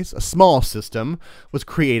 libraries, a small system, was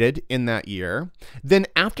created in that year. Then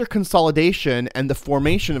after consolidation and the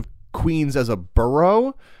formation of Queens as a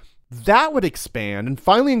borough, that would expand and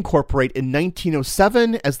finally incorporate in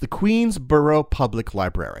 1907 as the Queens Borough Public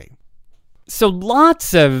Library. So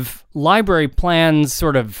lots of library plans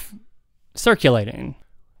sort of circulating.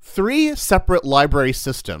 3 separate library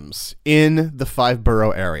systems in the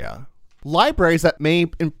 5-borough area. Libraries that may,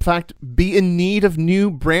 in fact, be in need of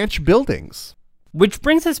new branch buildings. Which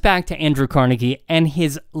brings us back to Andrew Carnegie and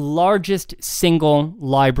his largest single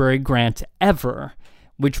library grant ever,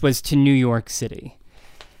 which was to New York City.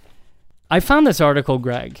 I found this article,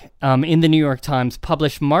 Greg, in the New York Times,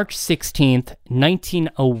 published March 16th,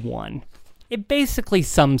 1901. It basically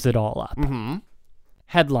sums it all up. Mm-hmm.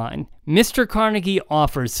 Headline, Mr. Carnegie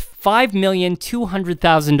offers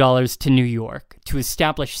 $5,200,000 to New York to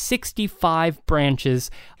establish 65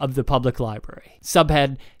 branches of the public library.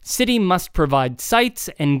 Subhead, City must provide sites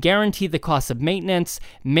and guarantee the cost of maintenance.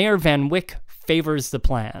 Mayor Van Wyck favors the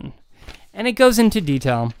plan. And it goes into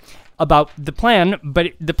detail about the plan, but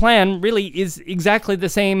the plan really is exactly the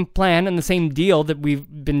same plan and the same deal that we've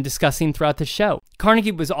been discussing throughout the show.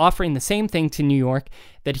 Carnegie was offering the same thing to New York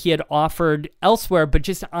that he had offered elsewhere, but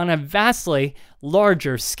just on a vastly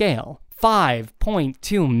larger scale,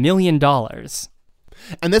 $5.2 million.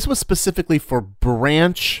 And this was specifically for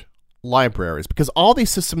branch libraries, because all these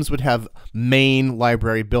systems would have main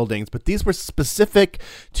library buildings, but these were specific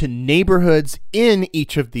to neighborhoods in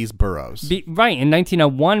each of these boroughs. Right. In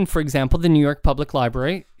 1901, for example, the New York Public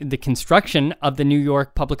Library, the construction of the New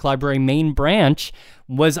York Public Library main branch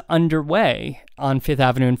was underway on 5th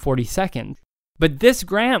Avenue and 42nd. But this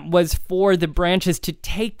grant was for the branches to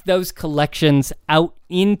take those collections out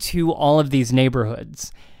into all of these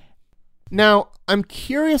neighborhoods. Now, I'm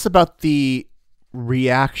curious about the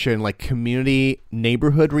reaction, like community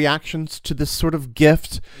neighborhood reactions to this sort of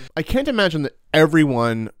gift. I can't imagine that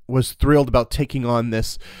everyone was thrilled about taking on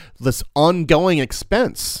this ongoing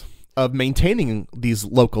expense of maintaining these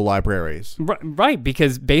local libraries. Right,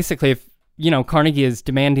 because basically if Carnegie is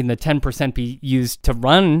demanding that 10% be used to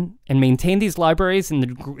run and maintain these libraries, and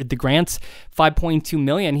the grant's $5.2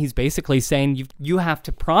 million. He's basically saying you have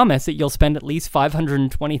to promise that you'll spend at least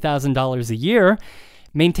 $520,000 a year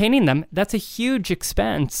maintaining them. That's a huge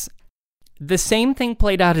expense. The same thing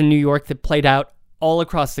played out in New York that played out all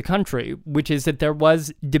across the country, which is that there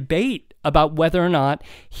was debate about whether or not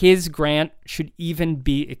his grant should even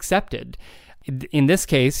be accepted. In this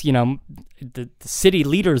case, the city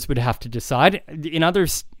leaders would have to decide. In other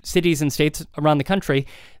cities and states around the country,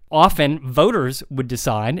 often voters would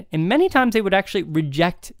decide, and many times they would actually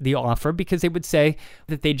reject the offer because they would say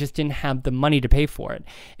that they just didn't have the money to pay for it.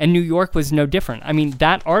 And New York was no different. I mean,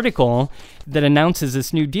 that article that announces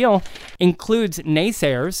this new deal includes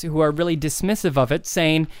naysayers who are really dismissive of it,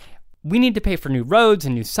 saying, we need to pay for new roads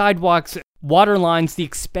and new sidewalks, water lines, the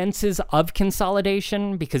expenses of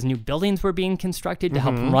consolidation because new buildings were being constructed to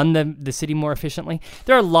help run the city more efficiently.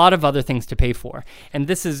 There are a lot of other things to pay for. And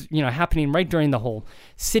this is, happening right during the whole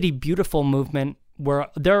City Beautiful movement, where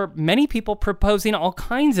there are many people proposing all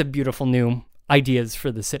kinds of beautiful new ideas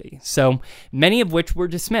for the city. So many of which were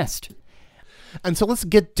dismissed. And so let's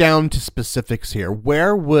get down to specifics here.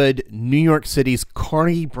 Where would New York City's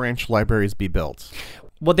Carnegie branch libraries be built?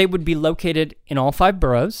 Well, they would be located in all 5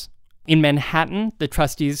 boroughs. In Manhattan, the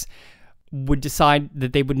trustees would decide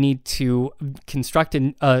that they would need to construct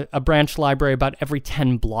a branch library about every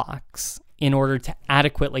 10 blocks in order to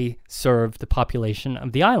adequately serve the population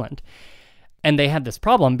of the island. And they had this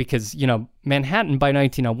problem because, Manhattan by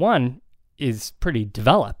 1901 is pretty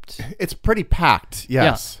developed. It's pretty packed,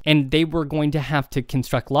 yes. Yeah. And they were going to have to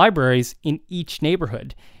construct libraries in each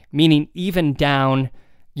neighborhood, meaning even down,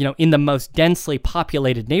 in the most densely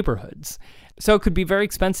populated neighborhoods. So it could be very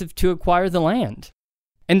expensive to acquire the land.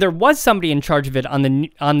 And there was somebody in charge of it on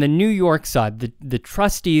the New York side. The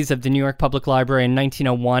trustees of the New York Public Library in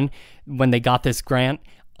 1901, when they got this grant,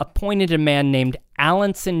 appointed a man named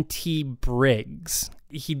Alanson T. Briggs.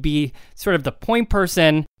 He'd be sort of the point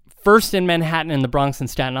person, first in Manhattan and the Bronx and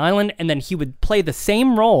Staten Island, and then he would play the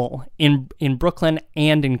same role in Brooklyn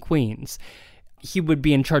and in Queens. He would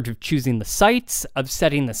be in charge of choosing the sites, of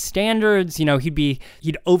setting the standards.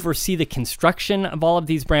 He'd oversee the construction of all of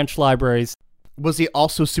these branch libraries. Was he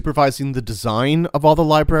also supervising the design of all the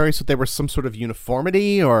libraries so there was some sort of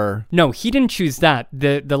uniformity, or? No, he didn't choose that.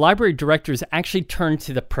 The library directors actually turned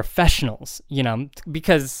to the professionals,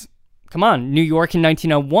 because, come on, New York in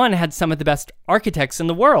 1901 had some of the best architects in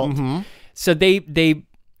the world. Mm-hmm. So they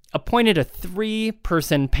appointed a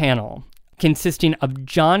 3-person panel consisting of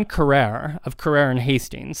John Carrere of Carrere and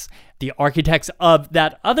Hastings, the architects of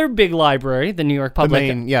that other big library, the New York Public,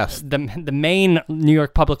 the main New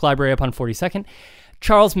York Public Library up on 42nd,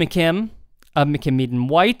 Charles McKim of McKim, Mead and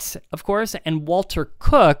White, of course, and Walter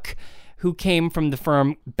Cook, who came from the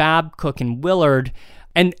firm Babb, Cook and Willard.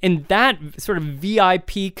 And that sort of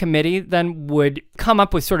VIP committee then would come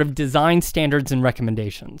up with sort of design standards and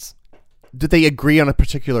recommendations. Did they agree on a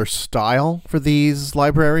particular style for these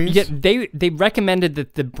libraries? Yeah, they recommended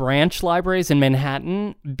that the branch libraries in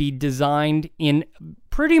Manhattan be designed in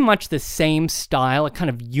pretty much the same style, a kind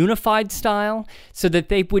of unified style, so that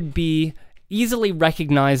they would be easily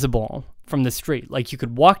recognizable from the street. Like you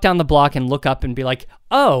could walk down the block and look up and be like,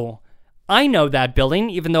 oh, I know that building,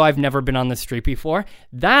 even though I've never been on the street before.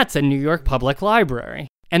 That's a New York Public Library.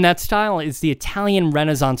 And that style is the Italian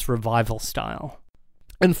Renaissance Revival style.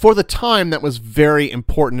 And for the time, that was very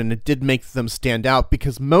important, and it did make them stand out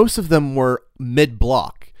because most of them were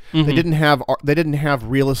mid-block. Mm-hmm. They didn't have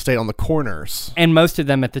real estate on the corners. And most of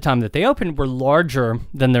them at the time that they opened were larger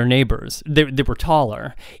than their neighbors. They were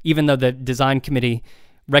taller, even though the design committee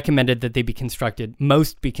recommended that they be constructed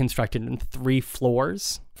in 3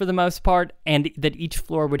 floors for the most part, and that each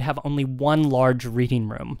floor would have only one large reading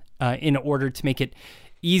room in order to make it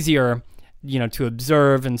easier to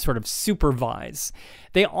observe and sort of supervise.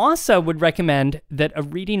 They also would recommend that a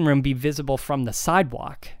reading room be visible from the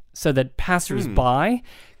sidewalk so that passers-by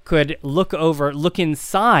could look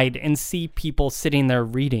inside and see people sitting there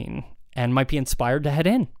reading and might be inspired to head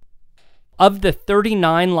in. Of the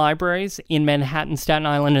 39 libraries in Manhattan, Staten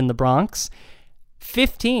Island, and the Bronx,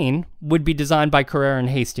 15 would be designed by Carrere and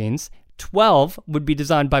Hastings, 12 would be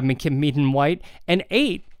designed by McKim, Mead and White, and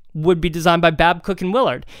 8 would be designed by Babb, Cook and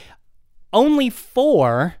Willard. Only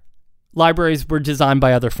 4 libraries were designed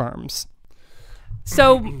by other firms.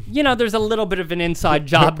 So, there's a little bit of an inside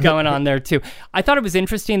job going on there, too. I thought it was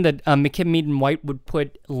interesting that McKim, Mead and White would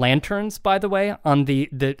put lanterns, by the way, on the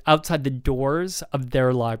outside the doors of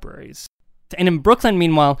their libraries. And in Brooklyn,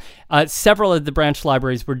 meanwhile, several of the branch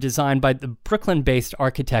libraries were designed by the Brooklyn-based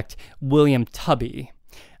architect William Tubby.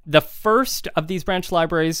 The first of these branch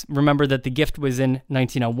libraries, remember that the gift was in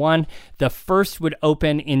 1901. The first would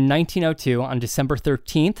open in 1902 on December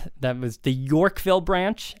 13th. That was the Yorkville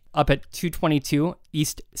branch up at 222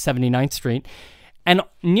 East 79th Street. And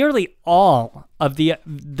nearly all of the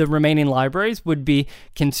remaining libraries would be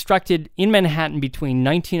constructed in Manhattan between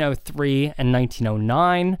 1903 and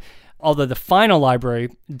 1909. Although the final library,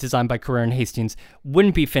 designed by Carrere and Hastings,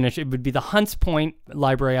 wouldn't be finished. It would be the Hunts Point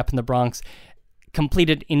Library up in the Bronx,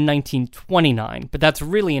 completed in 1929, but that's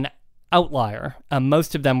really an outlier.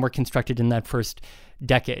 Most of them were constructed in that first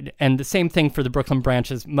decade. And the same thing for the Brooklyn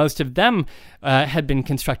branches. Most of them had been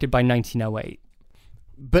constructed by 1908.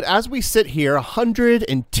 But as we sit here,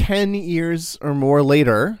 110 years or more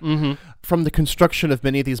later, from the construction of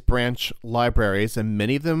many of these branch libraries, and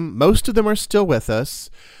most of them are still with us,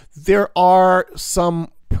 there are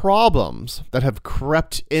some problems that have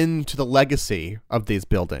crept into the legacy of these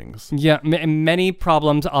buildings. Yeah, many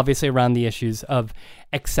problems, obviously, around the issues of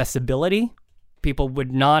accessibility. People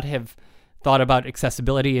would not have thought about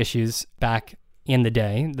accessibility issues back in the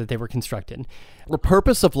day that they were constructed. The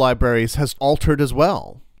purpose of libraries has altered as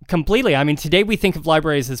well. Completely. I mean, today we think of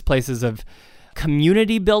libraries as places of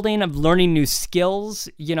community building, of learning new skills,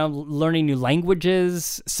 learning new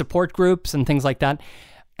languages, support groups, and things like that.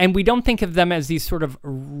 And we don't think of them as these sort of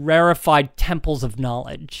rarefied temples of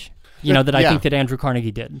knowledge, that I think that Andrew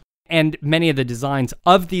Carnegie did. And many of the designs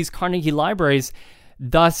of these Carnegie libraries,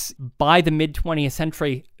 thus, by the mid-20th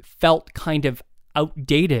century, felt kind of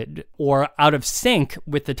outdated or out of sync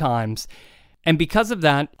with the times. And because of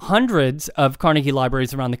that, hundreds of Carnegie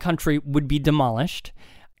libraries around the country would be demolished.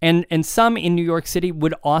 And some in New York City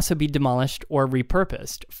would also be demolished or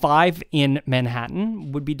repurposed. 5 in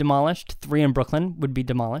Manhattan would be demolished. 3 in Brooklyn would be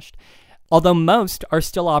demolished. Although most are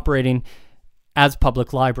still operating as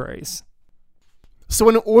public libraries. So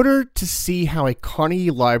in order to see how a Carnegie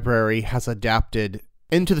library has adapted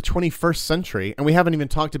into the 21st century, and we haven't even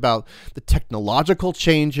talked about the technological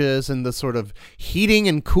changes and the sort of heating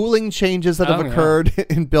and cooling changes that have occurred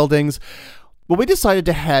in buildings, well, we decided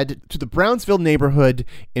to head to the Brownsville neighborhood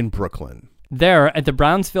in Brooklyn. There, at the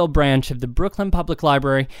Brownsville branch of the Brooklyn Public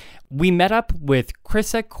Library, we met up with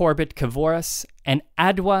Chrissa Corbett Kavoris and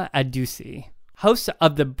Adwa Adusi. host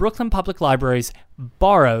of the Brooklyn Public Library's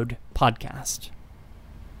Borrowed podcast.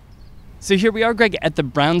 So here we are, Greg, at the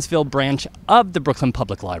Brownsville branch of the Brooklyn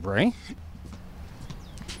Public Library.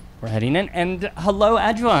 We're heading in, and hello,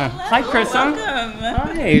 Adjoa. Hi, Krista.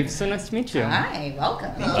 Welcome. Hi, so nice to meet you. Hi,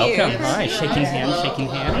 welcome. Welcome. Hi, shaking hands, shaking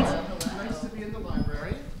hands. Nice to be in the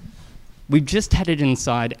library. We've just headed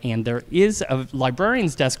inside, and there is a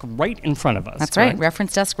librarian's desk right in front of us. That's correct? right.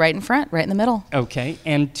 Reference desk right in front, right in the middle. Okay,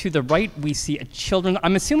 and to the right, we see a children.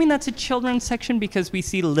 I'm assuming that's a children's section because we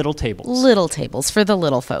see little tables. Little tables for the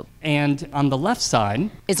little folk. And on the left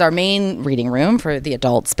side Is our main reading room for the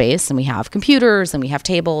adult space, and we have computers and we have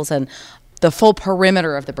tables, and the full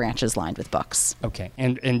perimeter of the branch is lined with books. Okay,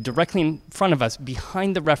 and directly in front of us,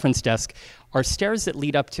 behind the reference desk, are stairs that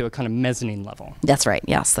lead up to a kind of mezzanine level. That's right,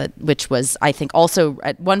 yes, which was, I think, also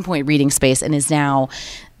at one point reading space and is now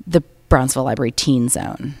the Brownsville Library Teen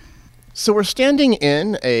Zone. So we're standing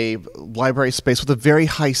in a library space with a very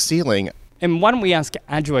high ceiling. And why don't we ask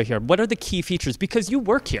Adjoa here, what are the key features? Because you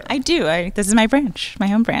work here. I do. This is my branch, my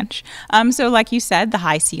home branch. So like you said, the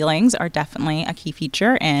high ceilings are definitely a key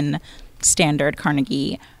feature in standard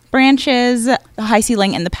Carnegie branches. The high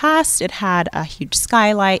ceiling in the past, it had a huge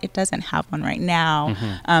skylight. It doesn't have one right now,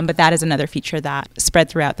 but that is another feature that spread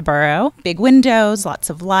throughout the borough. Big windows,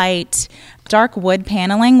 lots of light. Dark wood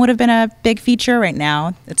paneling would have been a big feature. Right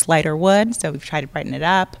now, it's lighter wood, so we've tried to brighten it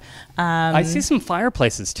up. I see some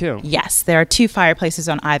fireplaces, too. Yes, there are 2 fireplaces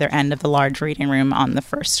on either end of the large reading room on the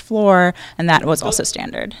first floor, and that was also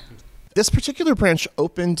standard. This particular branch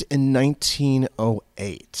opened in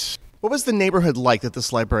 1908. What was the neighborhood like that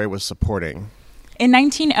this library was supporting? In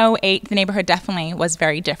 1908, the neighborhood definitely was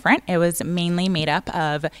very different. It was mainly made up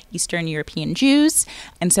of Eastern European Jews.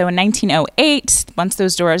 And so in 1908, once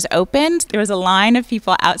those doors opened, there was a line of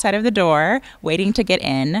people outside of the door waiting to get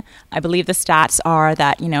in. I believe the stats are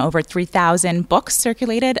that, over 3,000 books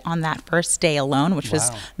circulated on that first day alone, which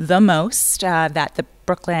was the most that the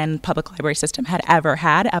Brooklyn Public Library system had ever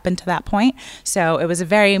had up until that point. So it was a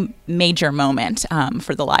very major moment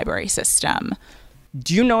for the library system.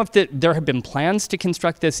 Do you know if there have been plans to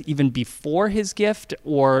construct this even before his gift,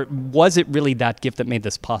 or was it really that gift that made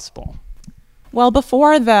this possible? Well,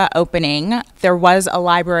 before the opening, there was a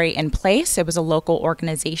library in place. It was a local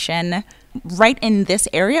organization right in this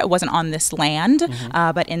area. It wasn't on this land,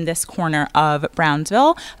 but in this corner of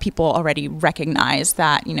Brownsville. People already recognized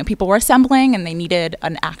that, people were assembling and they needed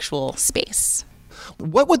an actual space.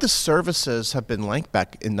 What would the services have been like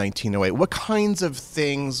back in 1908? What kinds of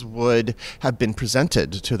things would have been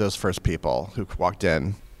presented to those first people who walked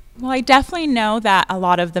in? Well, I definitely know that a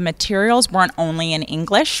lot of the materials weren't only in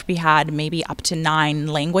English. We had maybe up to 9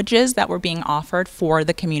 languages that were being offered for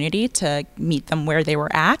the community to meet them where they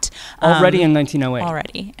were at. Already in 1908?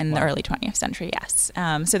 Already in the early 20th century, yes.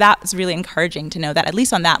 So that was really encouraging to know that at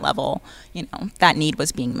least on that level, that need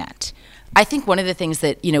was being met. I think one of the things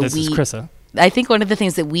that, This is Krista. I think one of the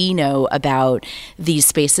things that we know about these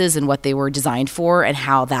spaces and what they were designed for and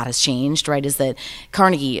how that has changed, right, is that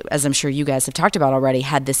Carnegie, as I'm sure you guys have talked about already,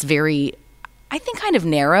 had this very, I think, kind of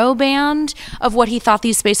narrow band of what he thought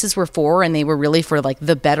these spaces were for, and they were really for, like,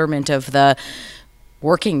 the betterment of the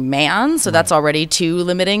working man, so that's already 2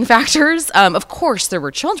 limiting factors. Of course, there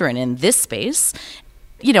were children in this space.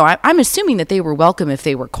 I'm assuming that they were welcome if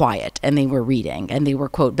they were quiet and they were reading and they were,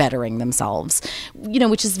 quote, bettering themselves,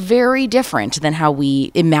 which is very different than how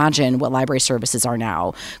we imagine what library services are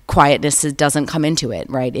now. Quietness doesn't come into it,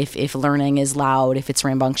 right? If learning is loud, if it's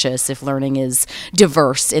rambunctious, if learning is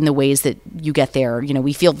diverse in the ways that you get there,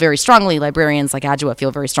 we feel very strongly, librarians like Adjoa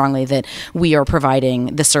feel very strongly that we are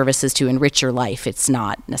providing the services to enrich your life. It's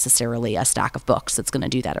not necessarily a stack of books that's going to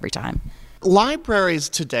do that every time. Libraries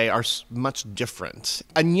today are much different,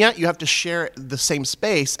 and yet you have to share the same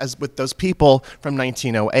space as with those people from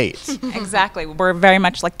 1908. Exactly. We're very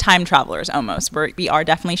much like time travelers almost. We are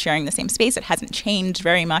definitely sharing the same space. It hasn't changed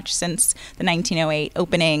very much since the 1908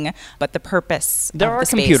 opening, but the purpose of the space... There are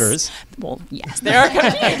computers. Well, yes, there are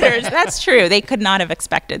computers. That's true. They could not have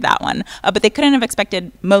expected that one, but they couldn't have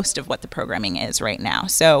expected most of what the programming is right now.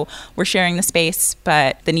 So we're sharing the space,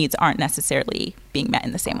 but the needs aren't necessarily being met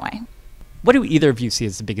in the same way. What do either of you see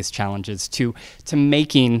as the biggest challenges to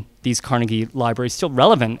making these Carnegie libraries still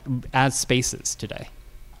relevant as spaces today?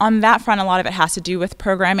 On that front, a lot of it has to do with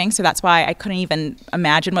programming, so that's why I couldn't even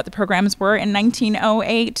imagine what the programs were in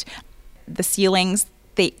 1908. The ceilings,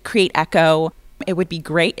 they create echo. It would be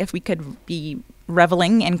great if we could be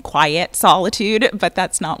reveling in quiet solitude, but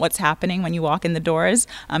that's not what's happening when you walk in the doors,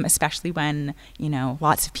 especially when,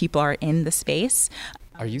 lots of people are in the space.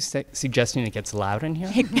 Are you suggesting it gets loud in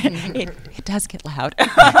here? It does get loud.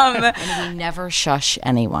 And we never shush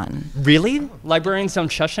anyone. Really? Librarians don't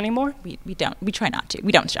shush anymore? We don't. We try not to.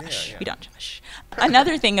 We don't shush. We don't shush.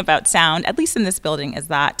 Another thing about sound, at least in this building, is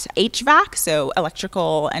that HVAC, so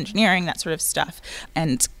electrical engineering, that sort of stuff,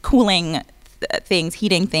 and cooling things,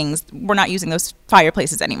 heating things, we're not using those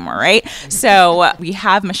fireplaces anymore, right? So we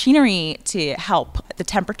have machinery to help the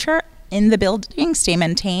temperature in the building stay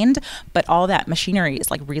maintained, but all that machinery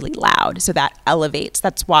is like really loud, so that elevates.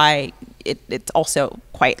 That's why it's also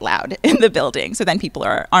quite loud in the building. So then people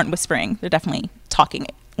aren't whispering; they're definitely talking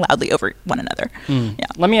loudly over one another. Yeah.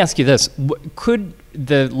 Let me ask you this: could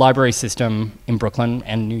the library system in Brooklyn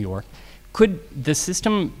and New York, could the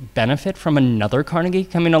system benefit from another Carnegie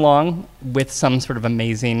coming along with some sort of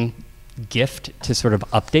amazing gift to sort of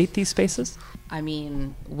update these spaces? I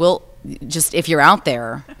mean, just if you're out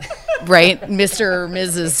there, right, Mr. or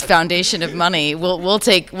Mrs. Foundation of Money, we'll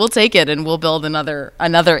take it, and we'll build another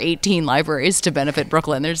 18 libraries to benefit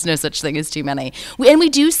Brooklyn. There's no such thing as too many. And we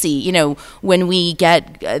do see, when we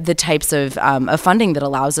get the types of funding that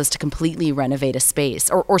allows us to completely renovate a space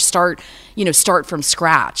or start from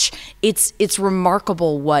scratch. It's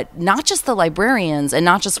remarkable what not just the librarians and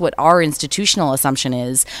not just what our institutional assumption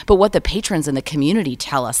is, but what the patrons in the community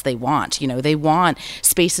tell us they want. They want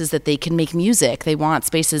spaces that they can make music. They want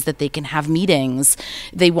spaces that they can have meetings.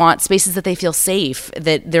 They want spaces that they feel safe,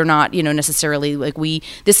 that they're not, necessarily like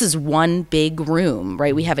this is one big room,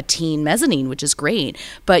 right? We have a teen mezzanine, which is great.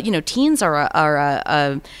 But, teens are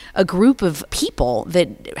a group of people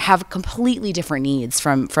that have completely different needs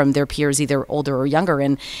from their peers, either older or younger.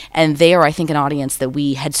 And they are, I think, an audience that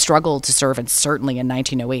we had struggled to serve. And certainly in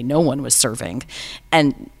 1908, no one was serving.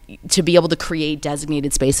 And to be able to create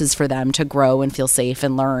designated spaces for them to grow and feel safe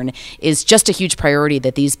and learn is just a huge priority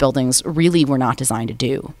that these buildings really were not designed to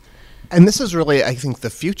do. And this is really, I think, the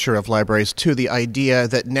future of libraries, too, the idea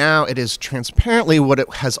that now it is transparently what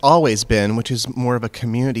it has always been, which is more of a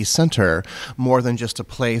community center, more than just a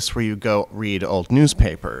place where you go read old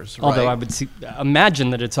newspapers. Although right? I would imagine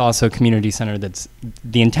that it's also a community center that's,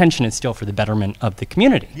 the intention is still for the betterment of the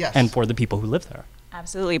community. Yes. And for the people who live there.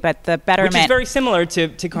 Absolutely, but the betterment... Which is very similar to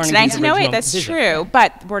Carnegie's 1908, that's vision. true,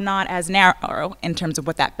 but we're not as narrow in terms of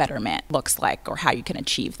what that betterment looks like or how you can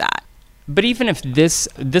achieve that. But even if this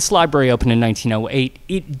library opened in 1908,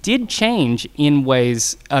 it did change in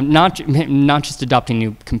ways, not just adopting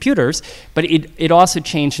new computers, but it also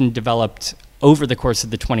changed and developed over the course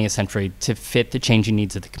of the 20th century to fit the changing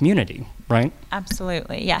needs of the community, right?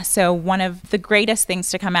 Absolutely, yeah. So one of the greatest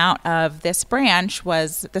things to come out of this branch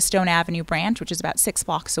was the Stone Avenue branch, which is about 6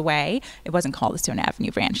 blocks away. It wasn't called the Stone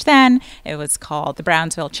Avenue branch then. It was called the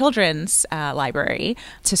Brownsville Children's Library,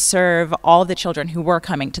 to serve all the children who were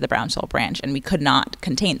coming to the Brownsville branch, and we could not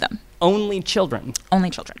contain them. Only children. Only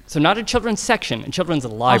children. So not a children's section, a children's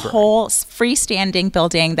library. A whole freestanding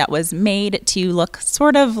building that was made to look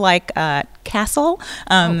sort of like a castle,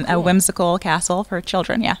 cool. A whimsical castle for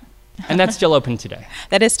children, yeah. And that's still open today?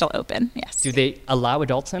 That is still open, yes. Do they allow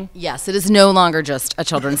adults in? Yes, it is no longer just a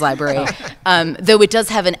children's library, though it does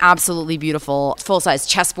have an absolutely beautiful full-size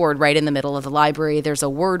chessboard right in the middle of the library. There's a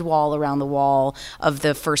word wall around the wall of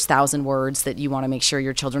the first 1,000 words that you want to make sure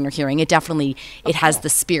your children are hearing. It has the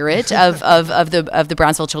spirit of the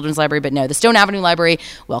Brownsville Children's Library, but no, the Stone Avenue Library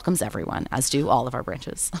welcomes everyone, as do all of our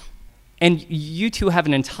branches. And you two have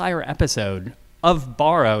an entire episode of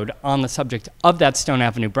Borrowed on the subject of that Stone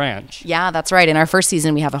Avenue branch. Yeah, that's right. In our first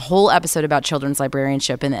season, we have a whole episode about children's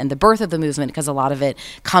librarianship and the birth of the movement, because a lot of it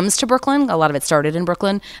comes to Brooklyn. A lot of it started in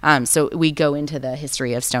Brooklyn. So we go into the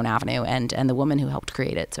history of Stone Avenue and the woman who helped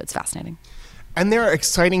create it. So it's fascinating. And there are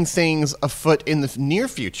exciting things afoot in the near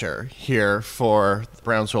future here for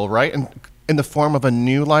Brownsville, right? And in the form of a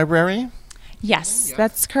new library? Yes,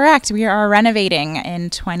 that's correct. We are renovating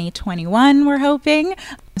in 2021, we're hoping.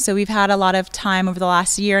 So we've had a lot of time over the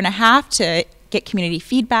last year and a half to get community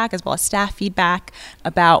feedback as well as staff feedback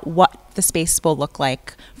about what the space will look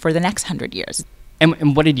like for the next 100 years.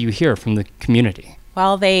 And what did you hear from the community?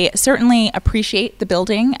 Well, they certainly appreciate the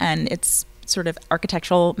building and its sort of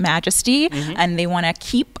architectural majesty, and they want to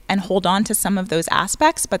keep and hold on to some of those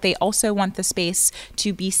aspects, but they also want the space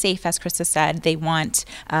to be safe, as Krista said. They want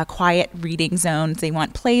quiet reading zones, they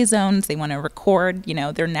want play zones, they want to record,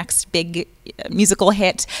 their next big musical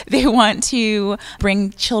hit. They want to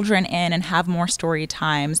bring children in and have more story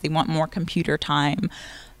times. They want more computer time.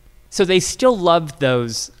 So they still love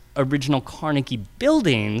those original Carnegie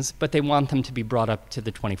buildings, but they want them to be brought up to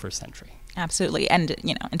the 21st century. Absolutely. And,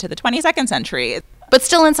 into the 22nd century. But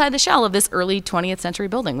still inside the shell of this early 20th century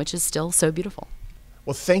building, which is still so beautiful.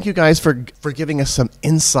 Well, thank you guys for giving us some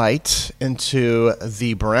insight into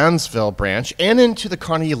the Brownsville branch and into the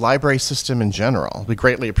Carnegie Library system in general. We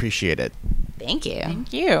greatly appreciate it. Thank you.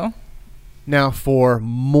 Thank you. Now, for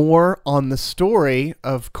more on the story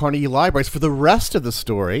of Carnegie Libraries, for the rest of the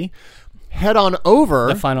story, head on over.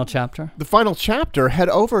 The final chapter. The final chapter, head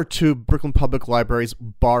over to Brooklyn Public Library's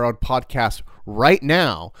Borrowed podcast right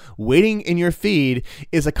now. Waiting in your feed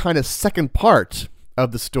is a kind of second part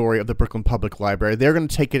of the story of the Brooklyn Public Library. They're going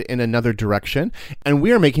to take it in another direction, and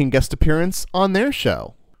we are making a guest appearance on their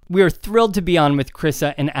show. We are thrilled to be on with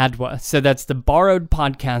Krissa and Adwa. So that's the Borrowed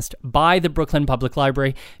podcast by the Brooklyn Public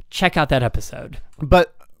Library. Check out that episode.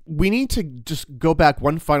 But we need to just go back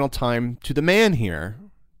one final time to the man here,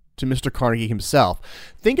 to Mr. Carnegie himself.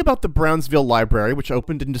 Think about the Brownsville Library, which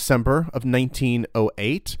opened in December of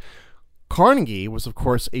 1908. Carnegie was, of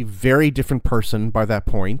course, a very different person by that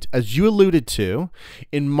point. As you alluded to,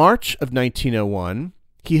 in March of 1901,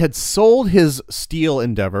 he had sold his steel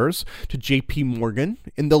endeavors to J.P. Morgan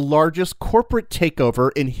in the largest corporate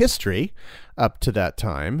takeover in history up to that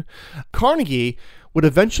time. Carnegie would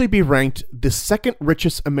eventually be ranked the second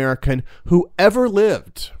richest American who ever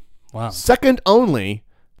lived. Wow. Second only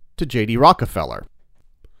to J.D. Rockefeller.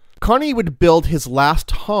 Carnegie would build his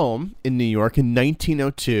last home in New York in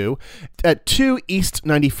 1902 at 2 East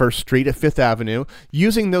 91st Street at 5th Avenue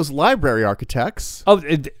using those library architects. Oh,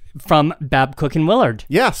 from Babcock and Willard.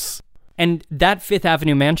 Yes. And that Fifth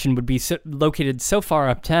Avenue mansion would be located so far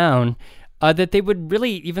uptown that they would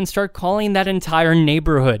really even start calling that entire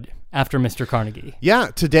neighborhood after Mr. Carnegie.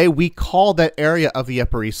 Yeah, today we call that area of the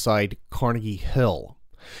Upper East Side Carnegie Hill.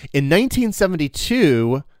 In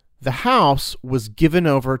 1972, the house was given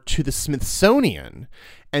over to the Smithsonian,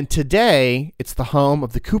 and today it's the home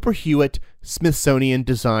of the Cooper Hewitt Smithsonian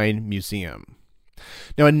Design Museum.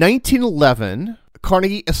 Now, in 1911,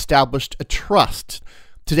 Carnegie established a trust.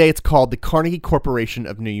 Today it's called the Carnegie Corporation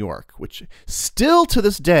of New York, which still to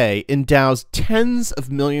this day endows tens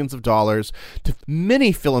of millions of dollars to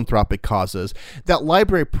many philanthropic causes. That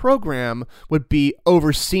library program would be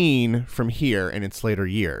overseen from here in its later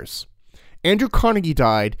years. Andrew Carnegie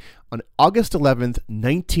died on August 11th,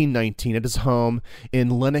 1919 at his home in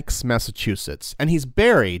Lenox, Massachusetts, and he's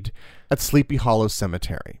buried at Sleepy Hollow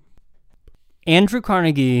Cemetery. Andrew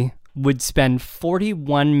Carnegie would spend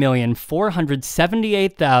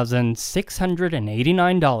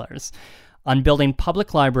 $41,478,689 on building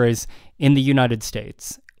public libraries in the United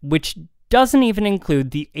States, which doesn't even include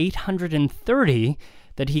the $830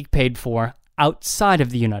 that he paid for outside of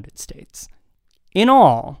the United States. In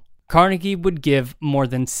all, Carnegie would give more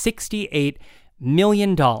than $68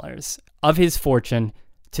 million of his fortune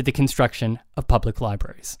to the construction of public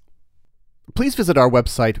libraries. Please visit our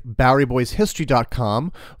website,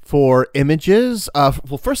 BoweryBoysHistory.com, for images of,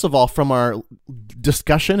 well, first of all, from our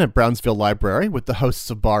discussion at Brownsville Library with the hosts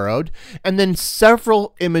of Borrowed, and then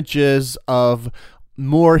several images of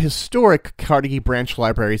more historic Carnegie branch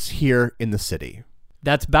libraries here in the city.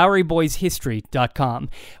 That's BoweryBoysHistory.com.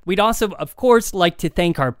 We'd also, of course, like to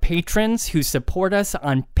thank our patrons who support us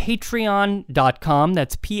on Patreon.com.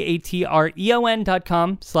 That's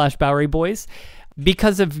Patreon.com/BoweryBoys.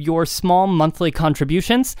 Because of your small monthly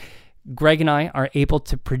contributions, Greg and I are able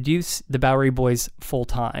to produce the Bowery Boys full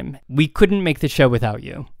time. We couldn't make the show without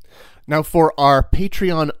you. Now, for our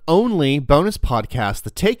Patreon-only bonus podcast,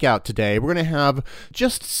 The Takeout, today, we're going to have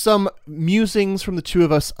just some musings from the two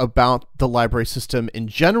of us about the library system in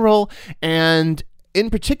general, and in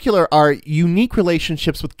particular, our unique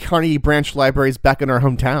relationships with Carnegie branch libraries back in our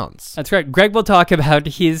hometowns. That's right. Greg will talk about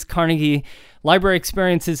his Carnegie library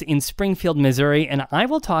experiences in Springfield, Missouri, and I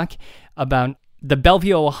will talk about the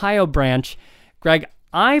Bellevue, Ohio branch. Greg,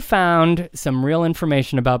 I found some real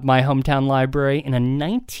information about my hometown library in a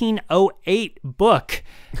 1908 book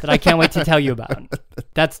that I can't wait to tell you about.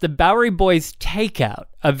 That's the Bowery Boys Takeout,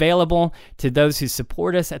 available to those who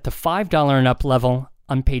support us at the $5 and up level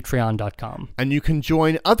on Patreon.com. And you can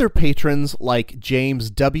join other patrons like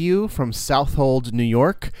James W. from Southold, New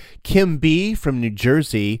York, Kim B. from New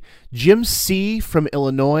Jersey, Jim C. from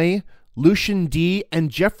Illinois, Lucian D.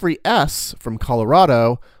 and Jeffrey S. from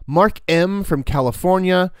Colorado, Mark M. from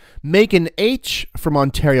California, Megan H. from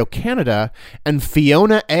Ontario, Canada, and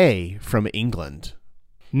Fiona A. from England.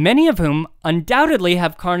 Many of whom undoubtedly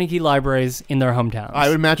have Carnegie libraries in their hometowns. I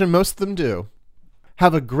would imagine most of them do.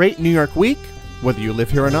 Have a great New York week, whether you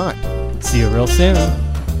live here or not. See you real soon.